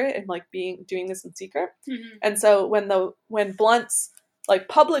a secret and, like, doing this in secret. And so when Blunt's, like,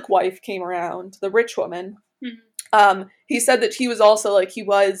 public wife came around, the rich woman, he said that he was also, like, he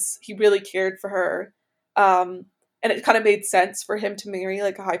really cared for her. And it kind of made sense for him to marry,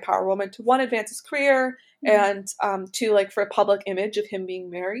 like, a high power woman to, one, advance his career, and two, like, for a public image of him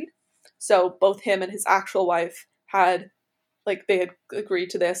being married. So both him and his actual wife had agreed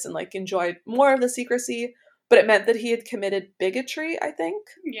to this and, like, enjoyed more of the secrecy, but it meant that he had committed bigotry, I think.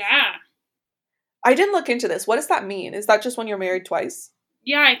 Yeah. I didn't look into this. What does that mean? Is that just when you're married twice?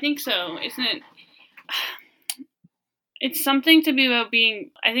 Yeah, I think so. Isn't it? It's something to be about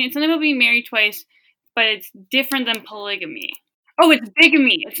being. I think it's something about being married twice, but it's different than polygamy. Oh, it's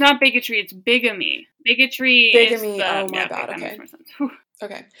bigamy. It's not bigotry. It's bigamy. Bigamy. Oh, my bad. Okay.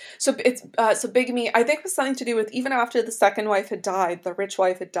 Okay. So it's so bigamy, I think, was something to do with, even after the second wife had died, the rich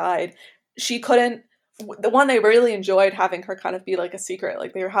wife had died, she couldn't. The one, they really enjoyed having her kind of be, like, a secret.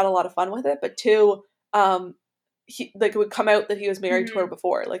 Like, they had a lot of fun with it. But two, he, like, it would come out that he was married to her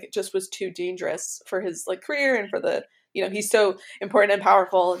before. Like, it just was too dangerous for his, like, career and for the, you know, he's so important and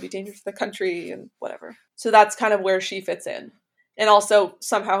powerful, it'd be dangerous for the country and whatever. So that's kind of where she fits in. And also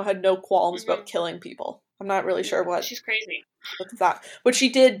somehow had no qualms about killing people. I'm not really sure what. She's crazy. What's that? But she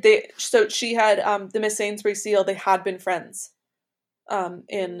did. So she had the Miss Sainsbury Seal. They had been friends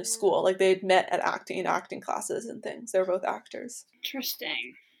in school. Like, they had met at acting classes and things. They were both actors.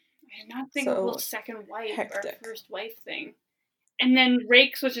 Interesting. I did not think of a little second wife or first wife thing. And then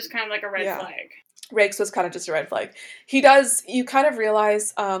Rakes was just kind of like a red flag. Rakes was kind of just a red flag. You kind of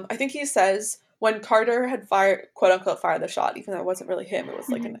realize, I think he says, when Carter had quote unquote fired the shot, even though it wasn't really him, it was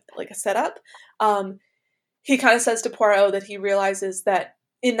like a setup. He kind of says to Poirot that he realizes that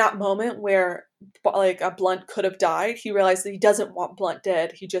in that moment where, like, a Blunt could have died, he realized that he doesn't want Blunt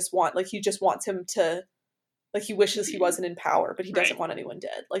dead. He just wants him to, like, he wishes he wasn't in power, but he doesn't want anyone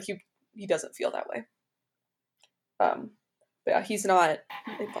dead. Like, he doesn't feel that way. But yeah, he's not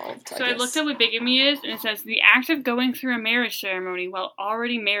involved. So I looked up what bigamy is, and it says the act of going through a marriage ceremony while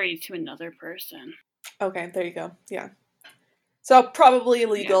already married to another person. Okay, there you go. Yeah. So probably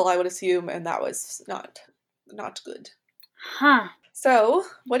illegal, I would assume, and that was not good. Huh. So,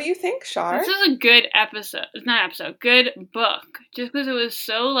 what do you think, Shar? This is a good good book. Just because it was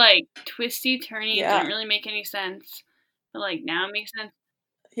so, like, twisty-turny, it didn't really make any sense. But, like, now it makes sense.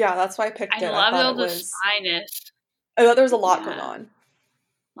 Yeah, that's why I picked it. I loved all the spyness. I thought there was a lot going on.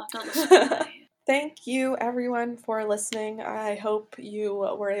 Loved all the spy. Thank you, everyone, for listening. I hope you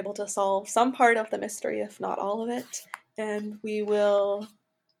were able to solve some part of the mystery, if not all of it. And you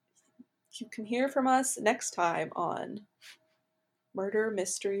can hear from us next time on Murder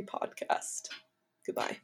Mystery Podcast. Goodbye.